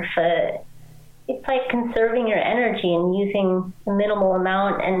it's like conserving your energy and using a minimal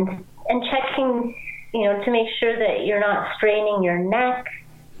amount and checking, to make sure that you're not straining your neck,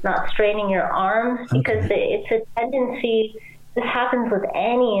 not straining your arms, because it's a tendency. This happens with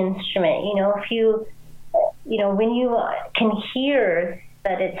any instrument. If you, when you can hear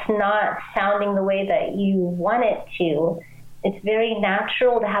that it's not sounding the way that you want it to, it's very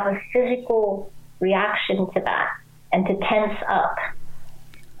natural to have a physical reaction to that and to tense up.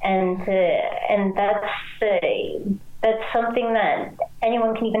 And that's something that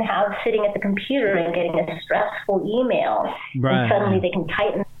anyone can even have sitting at the computer and getting a stressful email, and suddenly they can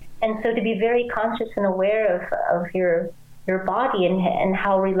tighten. And so to be very conscious and aware of your body and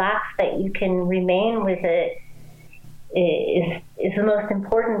how relaxed that you can remain with it is the most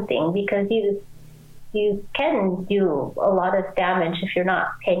important thing, because you can do a lot of damage if you're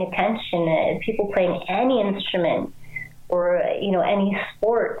not paying attention. People playing any instrument or any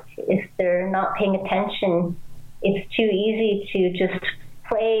sport, if they're not paying attention, it's too easy to just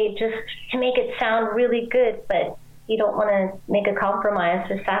play just to make it sound really good, but you don't want to make a compromise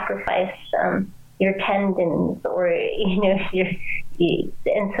or sacrifice your tendons or and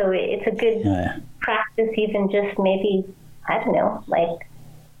so it's a good practice, even just maybe, I don't know, like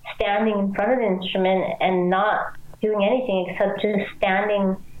standing in front of the instrument and not doing anything except just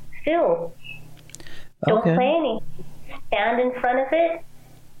standing still. Don't play anything. Stand in front of it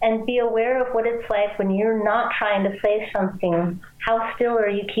and be aware of what it's like when you're not trying to play something. How still are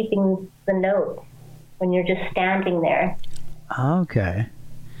you keeping the note when you're just standing there? Okay.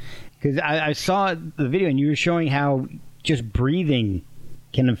 Because I saw the video and you were showing how just breathing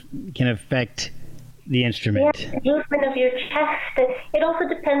can affect the instrument. Yeah, the movement of your chest. It also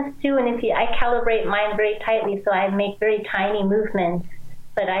depends too, and I calibrate mine very tightly, so I make very tiny movements.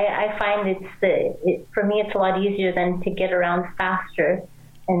 But I find for me it's a lot easier than to get around faster,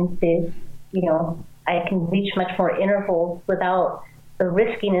 and to, I can reach much more intervals without the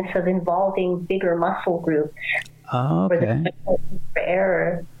riskiness of involving bigger muscle groups. Oh, okay. For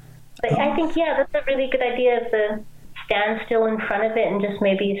error. But I think, that's a really good idea to stand still in front of it and just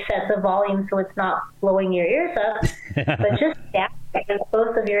maybe set the volume so it's not blowing your ears up. But just stand with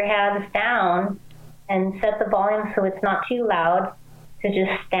both of your hands down and set the volume so it's not too loud. To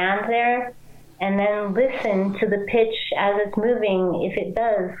just stand there and then listen to the pitch as it's moving, if it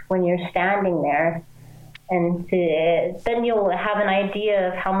does, when you're standing there. And then you'll have an idea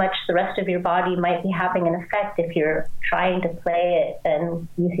of how much the rest of your body might be having an effect if you're trying to play it and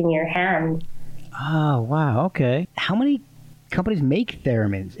using your hands. Oh, wow. Okay. How many companies make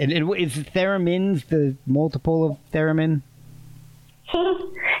theremins? And is theremins the multiple of theremin?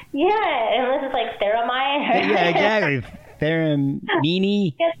 Yeah, unless it's like theramine. Yeah, exactly.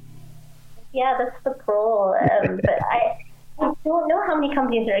 Theramini. Yeah, that's the plural. But I don't know how many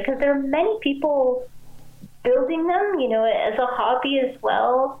companies there are, because there are many people building them, as a hobby as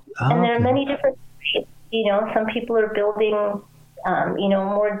well. And there are many different types. Some people are building,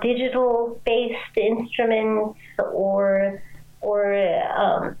 more digital-based instruments, or there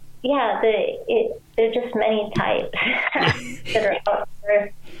are just many types that are out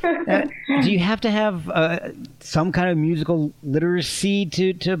there. Do you have to have some kind of musical literacy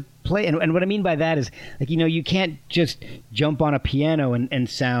to play? And what I mean by that is, you can't just jump on a piano and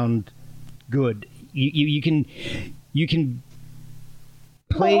sound good. You can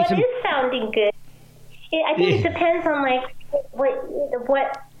play what some... is sounding good? I think it depends on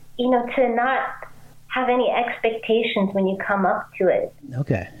what to not have any expectations when you come up to it.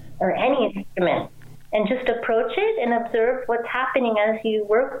 Okay. Or any instrument, and just approach it and observe what's happening as you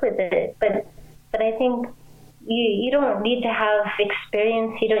work with it. But I think you don't need to have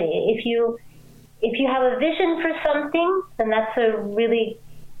experience. If you have a vision for something, then that's a really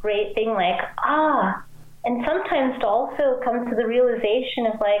great thing. And sometimes to also come to the realization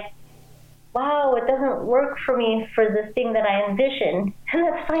of wow, it doesn't work for me for the thing that I envision, and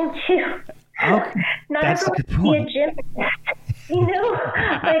that's fine too. Okay. That's a good point. Be a gymnast.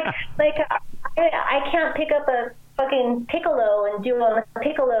 I can't pick up a fucking piccolo and do on the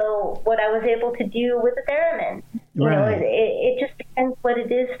piccolo what I was able to do with the theremin. It just depends what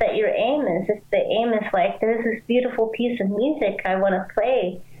it is that your aim is. If the aim is there's this beautiful piece of music I want to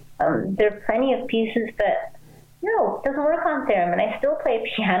play, there are plenty of pieces that, it doesn't work on theremin. I still play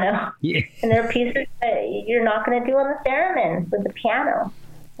piano. Yeah. And there are pieces that you're not going to do on the theremin with the piano.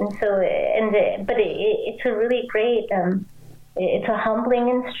 And so, but it's a really great, it's a humbling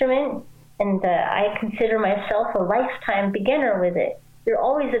instrument, and I consider myself a lifetime beginner with it. You're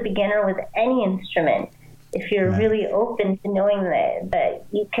always a beginner with any instrument if you're really open to knowing that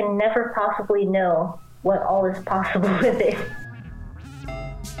you can never possibly know what all is possible with it.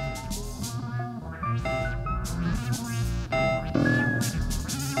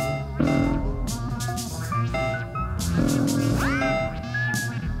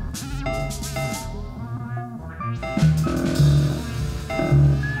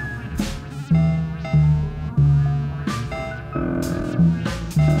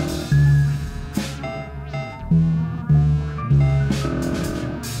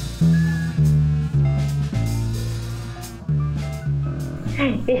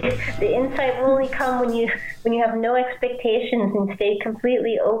 The insight will only come when you have no expectations and stay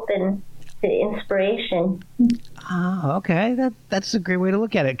completely open to inspiration. Oh, okay. That's a great way to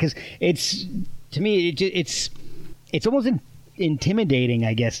look at it, because it's, to me, it's almost intimidating,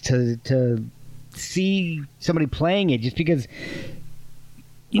 I guess, to see somebody playing it, just because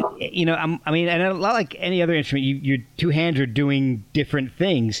and a lot like any other instrument, your two hands are doing different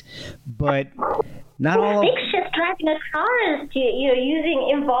things, but not all. Big shift driving a car is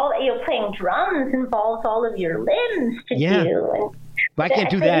playing drums involves all of your limbs to do. But I can't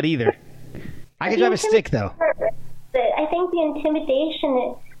do that either. I can drive a stick though. I think the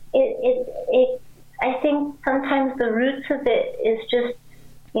intimidation, I think sometimes the roots of it is just,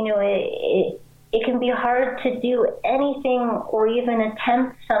 it can be hard to do anything or even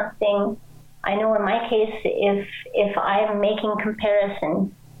attempt something. I know in my case, if I'm making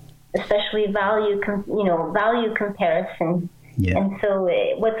comparison, especially value comparison. Yeah. And so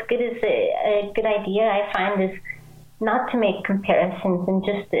what's good is a good idea I find is not to make comparisons, and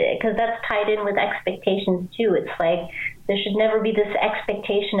just because that's tied in with expectations too. It's there should never be this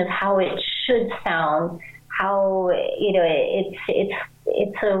expectation of how it should sound, how it's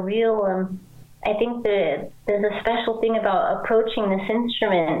a real I think that there's a special thing about approaching this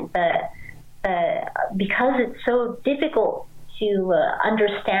instrument that because it's so difficult to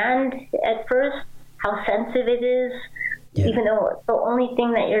understand at first how sensitive it is, even though the only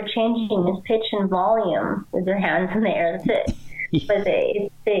thing that you're changing is pitch and volume with your hands in the air. That's it. But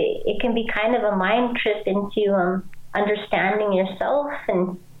it can be kind of a mind trip into understanding yourself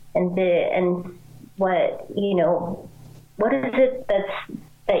and what what is it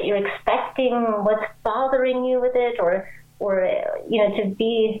that you're expecting, what's bothering you with it, or to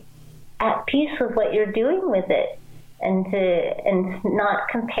be at peace with what you're doing with it, and not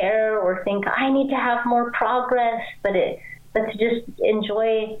compare or think I need to have more progress, but to just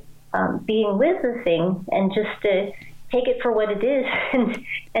enjoy being with the thing and just to take it for what it is and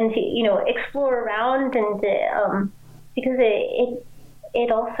to explore around and because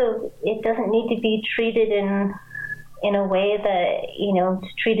it also doesn't need to be treated in a way that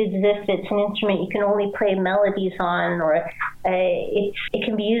treated as if it's an instrument you can only play melodies on, or it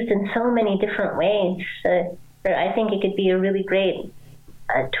can be used in so many different ways. I think it could be a really great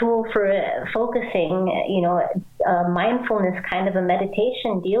tool for focusing, mindfulness, kind of a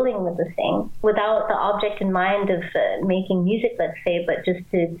meditation, dealing with the thing without the object in mind of making music, let's say, but just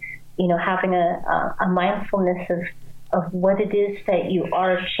to having a mindfulness of what it is that you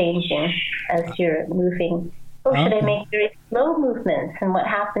are changing as you're moving. Should I make very slow movements, and what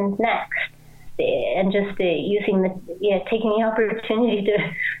happens next? And just taking the opportunity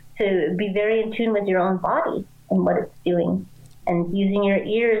to be very in tune with your own body and what it's doing, and using your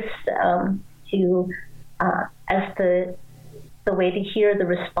ears as the way to hear the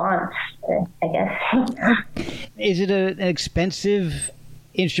response, I guess. Is it an expensive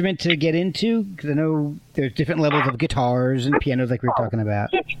instrument to get into? Because I know there's different levels of guitars and pianos, like we were talking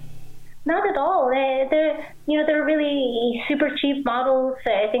about. Not at all. They're really super cheap models.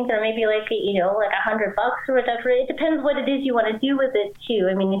 I think they're maybe like $100 or whatever. It depends what it is you want to do with it too.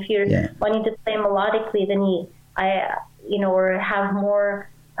 I mean, if you're wanting to play melodically, then or have more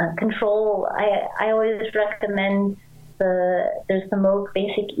control. I always recommend there's the Moog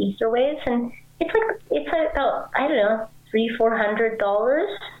Basic Ether Waves, and it's about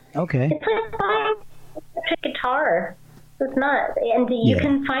 $300-$400. Okay. It's like buying an electric guitar. It's not, and you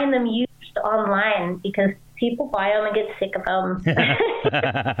can find them used online because people buy them and get sick of them. But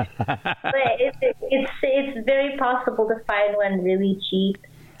it's very possible to find one really cheap,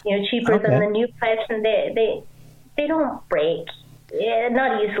 cheaper than the new price, and they don't break,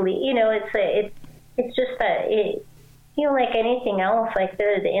 not easily. It's just that it. Like anything else, like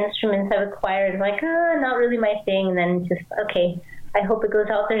the instruments I've acquired, like not really my thing, and then just okay. I hope it goes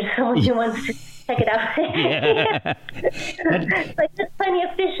out there to someone who wants to check it out. Like, there's plenty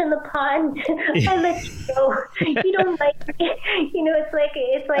of fish in the pond. I let you go. You don't like me.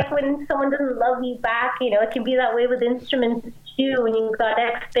 It's like when someone doesn't love you back. It can be that way with instruments too. When you've got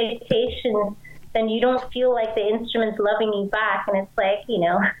expectations, then you don't feel like the instrument's loving you back, and it's like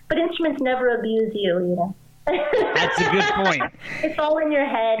But instruments never abuse you. That's a good point. It's all in your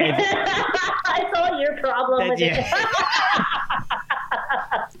head. It's all your problem with it.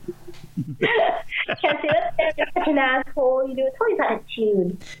 Can't say that's such an asshole. It's always out of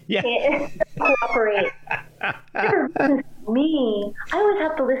tune. Yeah. Cooperate. Never listen to me. I always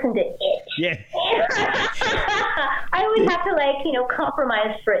have to listen to it. Yeah. I always have to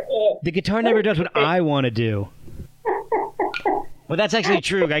compromise for it. The guitar never does what I want to do. Well, that's actually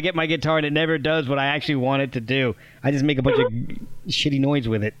true. I get my guitar and it never does what I actually want it to do. I just make a bunch of shitty noise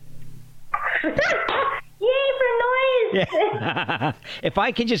with it. Yay for noise! Yeah. If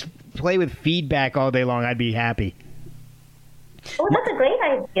I could just play with feedback all day long, I'd be happy. Oh, that's a great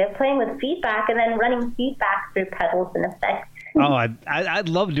idea, playing with feedback and then running feedback through pedals and effects. Oh, I'd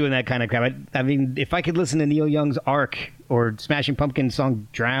love doing that kind of crap. I mean, if I could listen to Neil Young's Ark or Smashing Pumpkins' song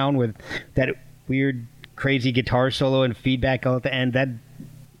Drown with that weird crazy guitar solo and feedback all at the end,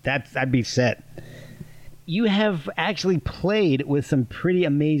 I'd be set. You have actually played with some pretty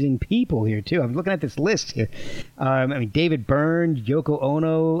amazing people here too. I'm looking at this list here. David Byrne, Yoko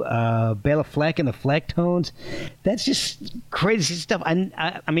Ono, Bela Fleck and the Flecktones. That's just crazy stuff.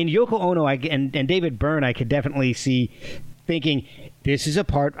 I mean, Yoko Ono and David Byrne, I could definitely see thinking this is a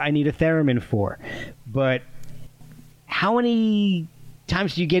part I need a theremin for. But how many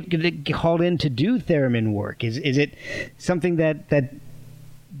times do you get called in to do theremin work? Is it something that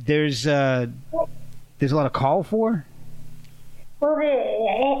there's a lot of call for? Well,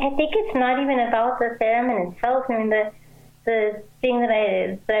 I think it's not even about the theremin itself. I mean, the thing that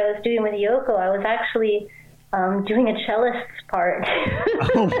I was doing with Yoko, I was actually doing a cellist's part.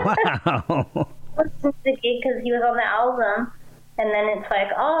 Oh, wow. Because he was on the album, And then it's like,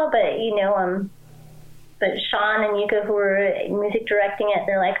 oh, but but Sean and Yuka, who were music directing it,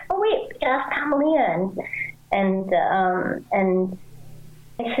 they're like, oh wait, we can ask Pamalia, and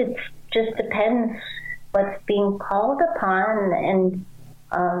I guess it just depends what's being called upon, and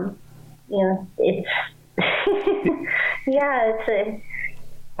it's yeah, it's a.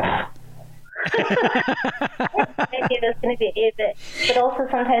 Maybe that's going to be it, but also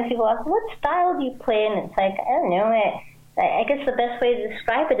sometimes people ask, what style do you play? And it's like, I don't know. I guess the best way to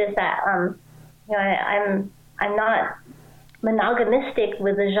describe it is that I'm not monogamistic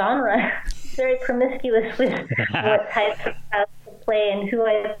with the genre. Very promiscuous with what types of styles to play and who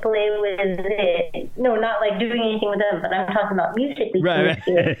I play with. No, not like doing anything with them, but I'm talking about musically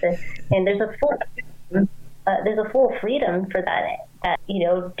promiscuous. And there's a full freedom for that.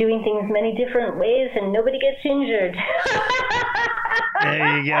 Doing things many different ways and nobody gets injured.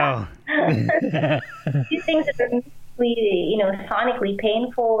 There you go. These things are sonically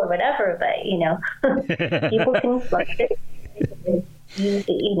painful or whatever, but people can fluctuate.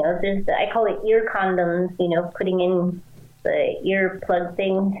 There's I call it ear condoms. Putting in the ear plug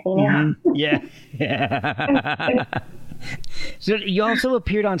things. Mm-hmm. Yeah. So you also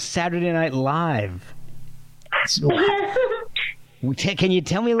appeared on Saturday Night Live. So, can you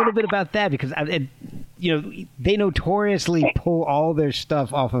tell me a little bit about that? Because they notoriously pull all their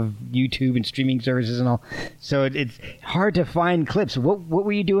stuff off of YouTube and streaming services and all, so it's hard to find clips. What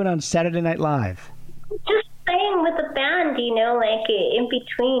were you doing on Saturday Night Live? Just playing with the band, like in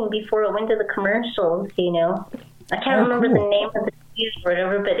between before it went to the commercials. I can't remember the name of the music or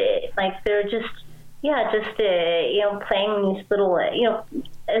whatever, but they're just playing these little as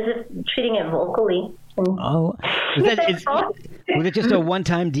if treating it vocally. Oh, was it just a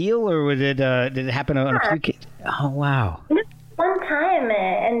one-time deal, or did it happen on a few kids? Oh, wow! One time,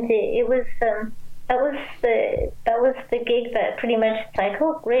 and it was that was the gig that pretty much it's like,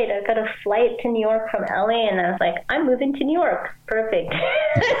 oh great, I got a flight to New York from LA, and I was like, I'm moving to New York, perfect.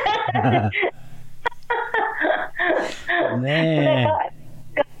 Man.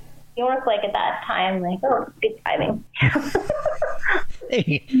 New York at that time, oh, good timing.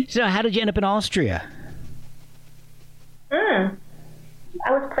 So how did you end up in Austria?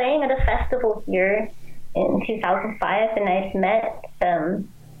 I was playing at a festival here in 2005, and I met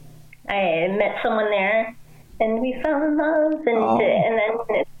someone there, and we fell in love, and then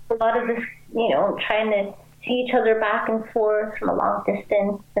a lot of this, trying to see each other back and forth from a long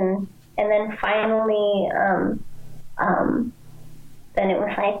distance, and then finally, then it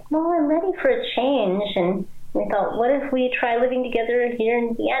was like, well, I'm ready for a change, and we thought, what if we try living together here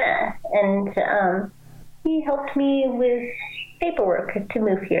in Vienna? And he helped me with paperwork to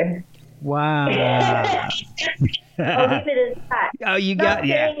move here. Wow. I'll leave it as that. Oh, you got,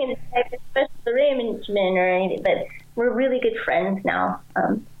 yeah. Not saying it's a special arrangement or anything, but we're really good friends now.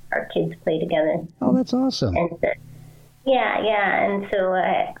 Our kids play together. Oh, that's awesome. And and so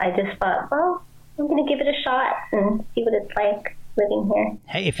I just thought, well, I'm going to give it a shot and see what it's like living here.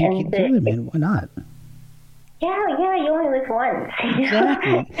 Hey, if you can do it, man, why not? Yeah, you only live once.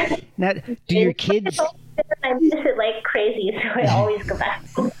 Exactly. Now, do your kids... I miss it like crazy, so I always go back.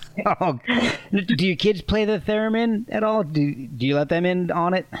 Oh, do your kids play the theremin at all? Do you let them in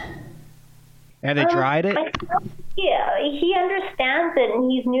on it? Have they tried it? Yeah, he understands it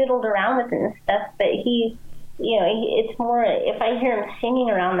and he's noodled around with it and stuff, but it's more, if I hear him singing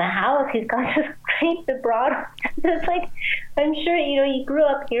around the house, he's got this great vibrato. It's like, I'm sure, he grew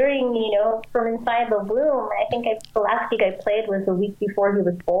up hearing, from inside the womb. I think the last gig I played was the week before he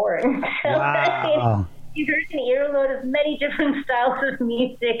was born. So, wow. He heard an earload of many different styles of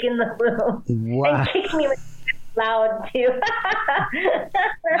music in the womb. Wow. And kicked me loud, too.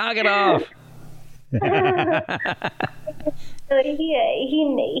 Knock it off. So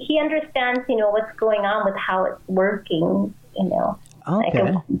he understands, what's going on with how it's working,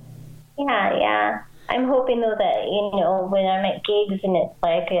 Okay. Yeah. I'm hoping, though, that, when I'm at gigs and it's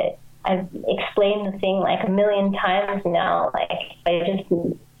like I've explained the thing like a million times now, like I just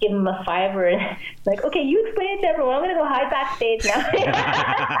give him a $5 and like, okay, you explain it to everyone. I'm going to go hide backstage now.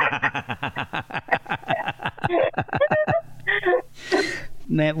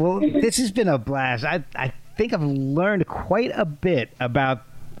 Man, well, this has been a blast. I think I've learned quite a bit about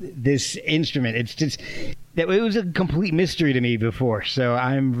this instrument. It's just that it was a complete mystery to me before, so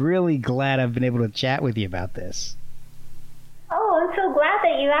I'm really glad I've been able to chat with you about this. Oh, I'm so glad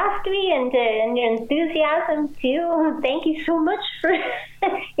that you asked me and your enthusiasm, too. Thank you so much for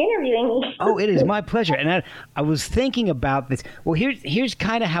interviewing me. Oh, it is my pleasure. And I was thinking about this. Well, here's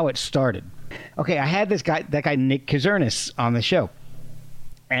kind of how it started. Okay, I had that guy Nick Kazernis on the show.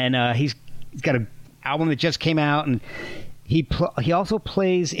 And he's got an album that just came out, and he also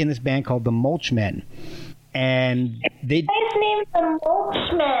plays in this band called the Mulchmen, and they nice name, the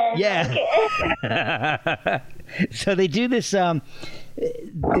Mulchmen. Yeah. Okay. So they do this. They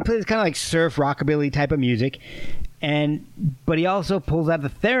play this kind of like surf rockabilly type of music, but he also pulls out the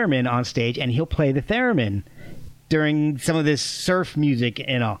theremin on stage, and he'll play the theremin during some of this surf music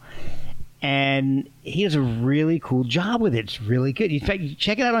and all. And he does a really cool job with it. It's really good. In fact, you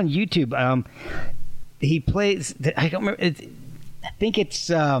check it out on YouTube. He plays. I don't remember. I think it's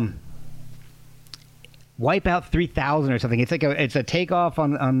Wipeout 3000 or something. It's like it's a takeoff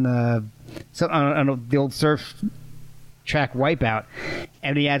on the old surf track Wipeout,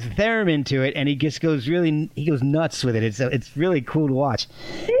 and he adds theremin to it, and he just goes nuts with it. It's really cool to watch.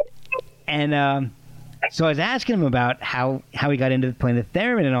 And so I was asking him about how he got into playing the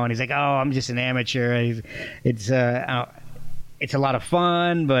theremin and all, and he's like, "Oh, I'm just an amateur. It's a lot of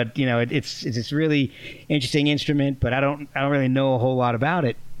fun, but it's this really interesting instrument, but I don't really know a whole lot about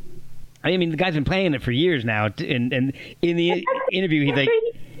it." I mean, the guy's been playing it for years now, and in the interview, he's like,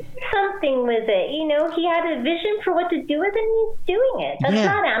 something with it. He had a vision for what to do with it, and he's doing it. That's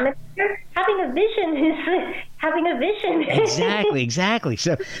not amateur. Having a vision is having a vision. Exactly.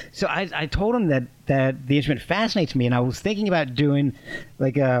 So I told him that the instrument fascinates me, and I was thinking about doing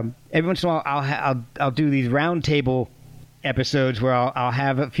like every once in a while I'll do these roundtable episodes where I'll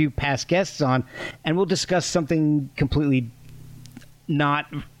have a few past guests on, and we'll discuss something completely not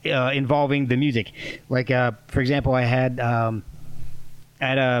involving the music. Like for example, I had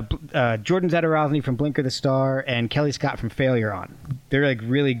Jordan Zadorozny from Blinker the Star and Kelly Scott from Failure on. They're like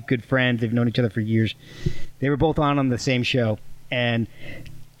really good friends. They've known each other for years. They were both on the same show, and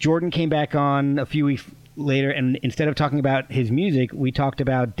Jordan came back on a few weeks later, and instead of talking about his music, we talked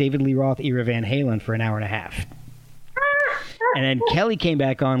about David Lee Roth era Van Halen for an hour and a half. And then Kelly came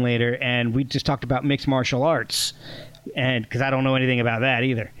back on later, and we just talked about mixed martial arts, and because I don't know anything about that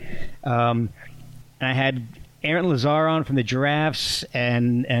either. And I had Aaron Lazar on from the Giraffes,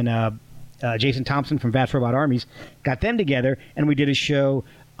 and Jason Thompson from Vast Robot Armies. Got them together, and we did a show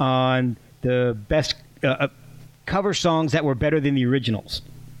on the best cover songs that were better than the originals.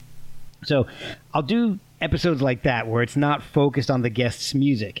 So I'll do episodes like that where it's not focused on the guest's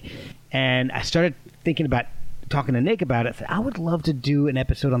music. And I started thinking about talking to Nick about it. I said, I would love to do an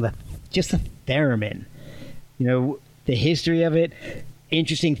episode on just the theremin. The history of it,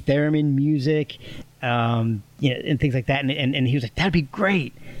 interesting theremin music, and things like that. And he was like, that'd be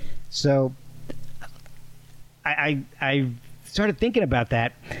great. So I started thinking about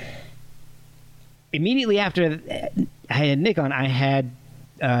that. Immediately after I had Nick on, I had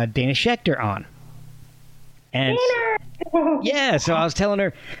Dana Schechter on. And yeah, so I was telling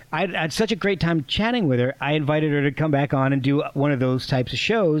her I had such a great time chatting with her. I invited her to come back on and do one of those types of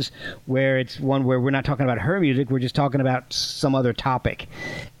shows where it's one where we're not talking about her music, we're just talking about some other topic.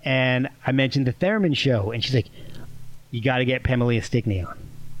 And I mentioned the Theremin show, and she's like, "You got to get Pamela Stickney on."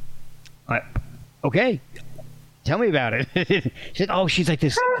 I'm like, okay, tell me about it. She's like, "Oh, she's like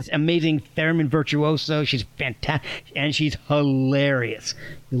this amazing theremin virtuoso. She's fantastic, and she's hilarious.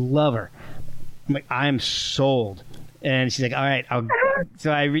 You love her." I'm like, I'm sold. And she's like, all right,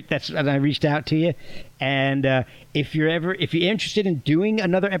 so I reached out to you. And if you're interested in doing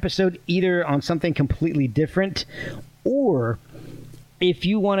another episode, either on something completely different, or if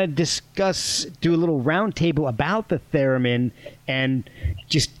you want to do a little roundtable about the theremin and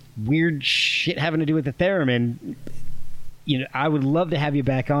just weird shit having to do with the theremin, I would love to have you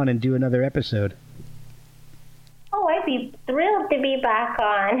back on and do another episode. Oh, I'd be thrilled to be back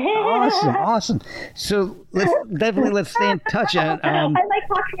on. Awesome. So let's stay in touch. I like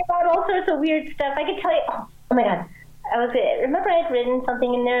talking about all sorts of weird stuff. I can tell you. Oh my God. Remember I had written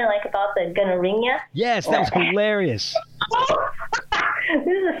something in there like about the gonorrhea? Yes, that was hilarious.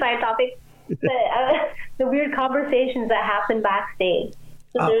 This is a side topic. The weird conversations that happen backstage.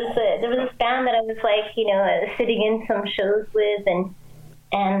 So there was this band that I was like, sitting in some shows with,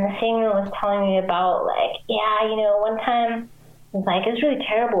 and the singer was telling me about, like, one time, it was really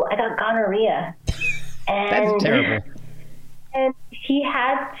terrible. I got gonorrhea. And, that's terrible. And he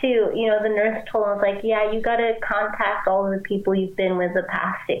had to, the nurse told him, like, yeah, you got to contact all of the people you've been with the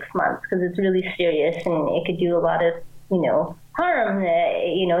past 6 months because it's really serious and it could do a lot of, harm,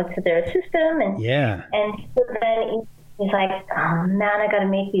 to their system. And, yeah. And so then he's like, oh, man, I got to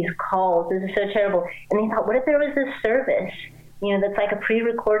make these calls. This is so terrible. And he thought, what if there was this service? That's like a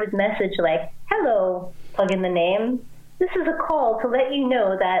pre-recorded message like, hello, plug in the name. This is a call to let you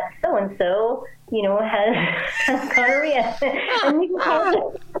know that so-and-so, has gonorrhea. And you can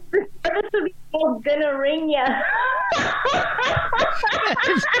call the service would be called gonorrhea.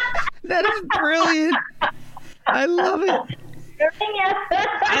 That is brilliant. I love it.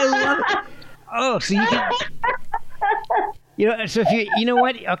 I love it. Oh, so you can, so if you know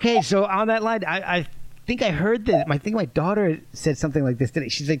what? Okay, so on that line, I think I heard that. I think my daughter said something like this today.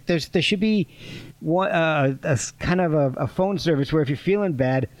 She's like, there should be one, a kind of a phone service where if you're feeling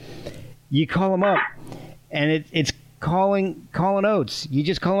bad, you call them up, and it's calling Oates. You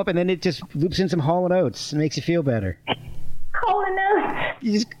just call them up, and then it just loops in some Hall & Oates and makes you feel better. Hall & Oates.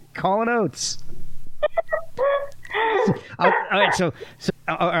 You just call Oates. All right, so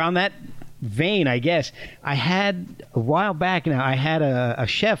on that vein, I guess, I had a while back now, I had a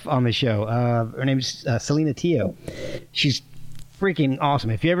chef on the show. Her name's Selena Tio. She's freaking awesome.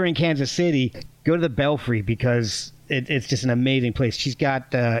 If you're ever in Kansas City, go to the Belfry because it's just an amazing place. She's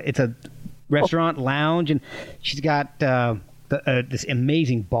got, it's a restaurant lounge, and she's got this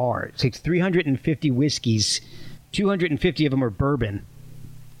amazing bar. It takes 350 whiskeys, 250 of them are bourbon.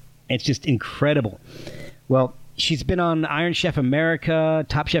 It's just incredible. Well, she's been on Iron Chef America,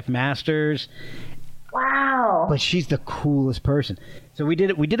 Top Chef Masters. Wow. But she's the coolest person. So we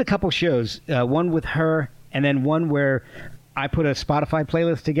did a couple shows, one with her and then one where I put a Spotify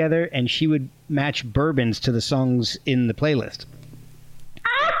playlist together and she would match bourbons to the songs in the playlist.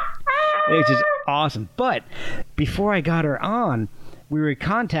 Which is awesome. But before I got her on, we were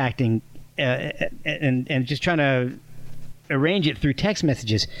contacting and just trying to arrange it through text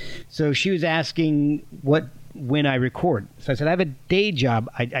messages. So she was asking when I record. So I said, I have a day job.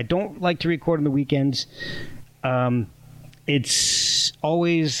 I don't like to record on the weekends. It's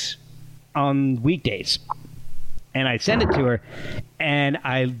always on weekdays. And I sent it to her, and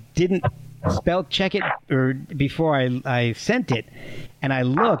I didn't spell check it before I sent it. And I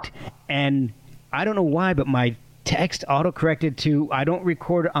looked, and I don't know why, but my text autocorrected to, I don't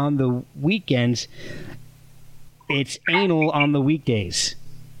record on the weekends. It's anal on the weekdays.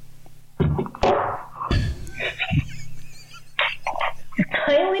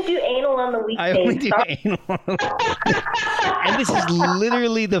 I only do anal on the weekdays. I only do anal on the weekdays. And this is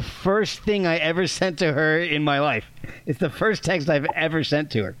literally the first thing I ever sent to her in my life. It's the first text I've ever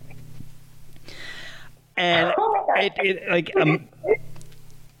sent to her. And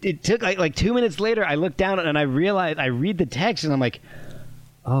it took like 2 minutes later, I looked down and I realized, I read the text and I'm like,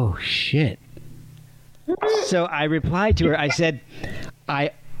 oh shit. So I replied to her. I said,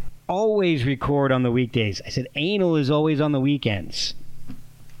 I always record on the weekdays. I said, anal is always on the weekends.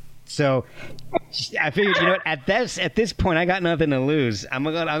 So I figured, you know what, at this point, I got nothing to lose. I'm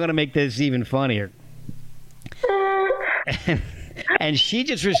gonna make this even funnier. And she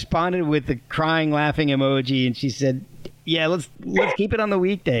just responded with the crying, laughing emoji, and she said, "Yeah, let's keep it on the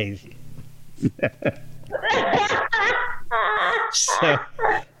weekdays." So,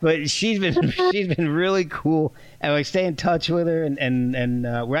 but she's been really cool, and I stay in touch with her, and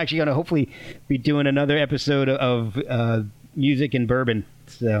we're actually going to hopefully be doing another episode of music and bourbon.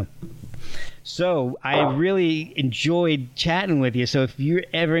 So I really enjoyed chatting with you. So if you're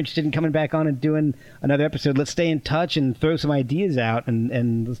ever interested in coming back on and doing another episode, let's stay in touch and throw some ideas out,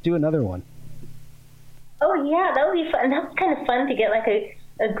 and let's do another one. Oh yeah, that would be fun. That was kind of fun to get like a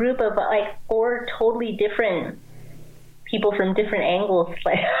group of like 4 totally different people from different angles.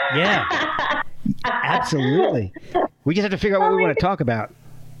 Yeah, absolutely. We just have to figure out what we want to talk about.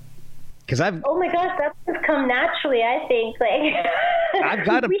 Oh my gosh, that's just come naturally. I think I've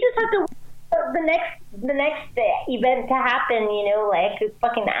got we just have to wait for the next event to happen. You know, like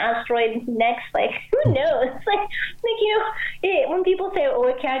fucking asteroid next. Like who knows? It's like you know, when people say, "Oh,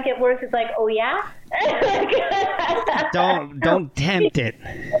 it can't get worse," it's like, "Oh yeah." Don't tempt it.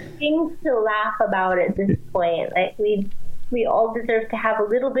 Things to laugh about at this point. Like we all deserve to have a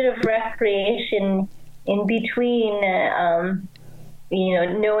little bit of recreation in between. You know,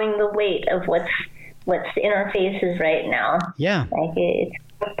 knowing the weight of what's in our faces right now. Yeah. Like it's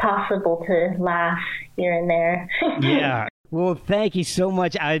possible to laugh here and there. Yeah. Well, thank you so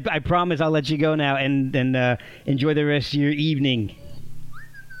much. I promise I'll let you go now and enjoy the rest of your evening.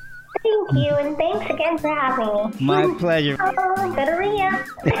 Thank you, and thanks again for having me. My pleasure. Oh, gonorrhea.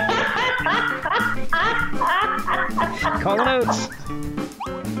 Call notes.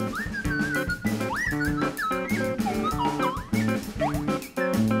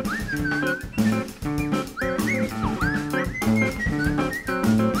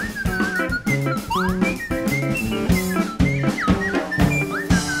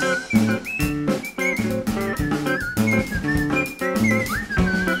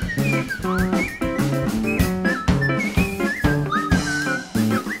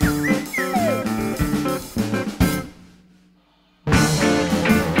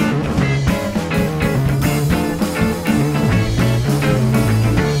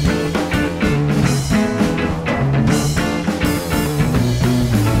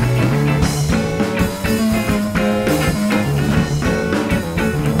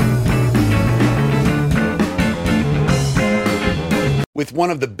 With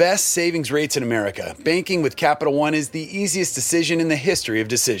one of the best savings rates in America, banking with Capital One is the easiest decision in the history of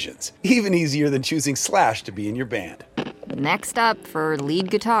decisions. Even easier than choosing Slash to be in your band. Next up for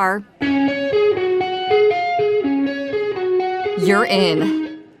lead guitar. You're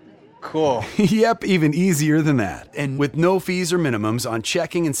in. Cool. Yep, even easier than that. And with no fees or minimums on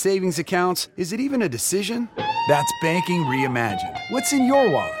checking and savings accounts, is it even a decision? That's banking reimagined. What's in your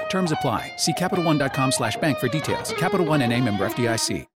wallet? Terms apply. See CapitalOne.com/bank for details. Capital One NA, member FDIC.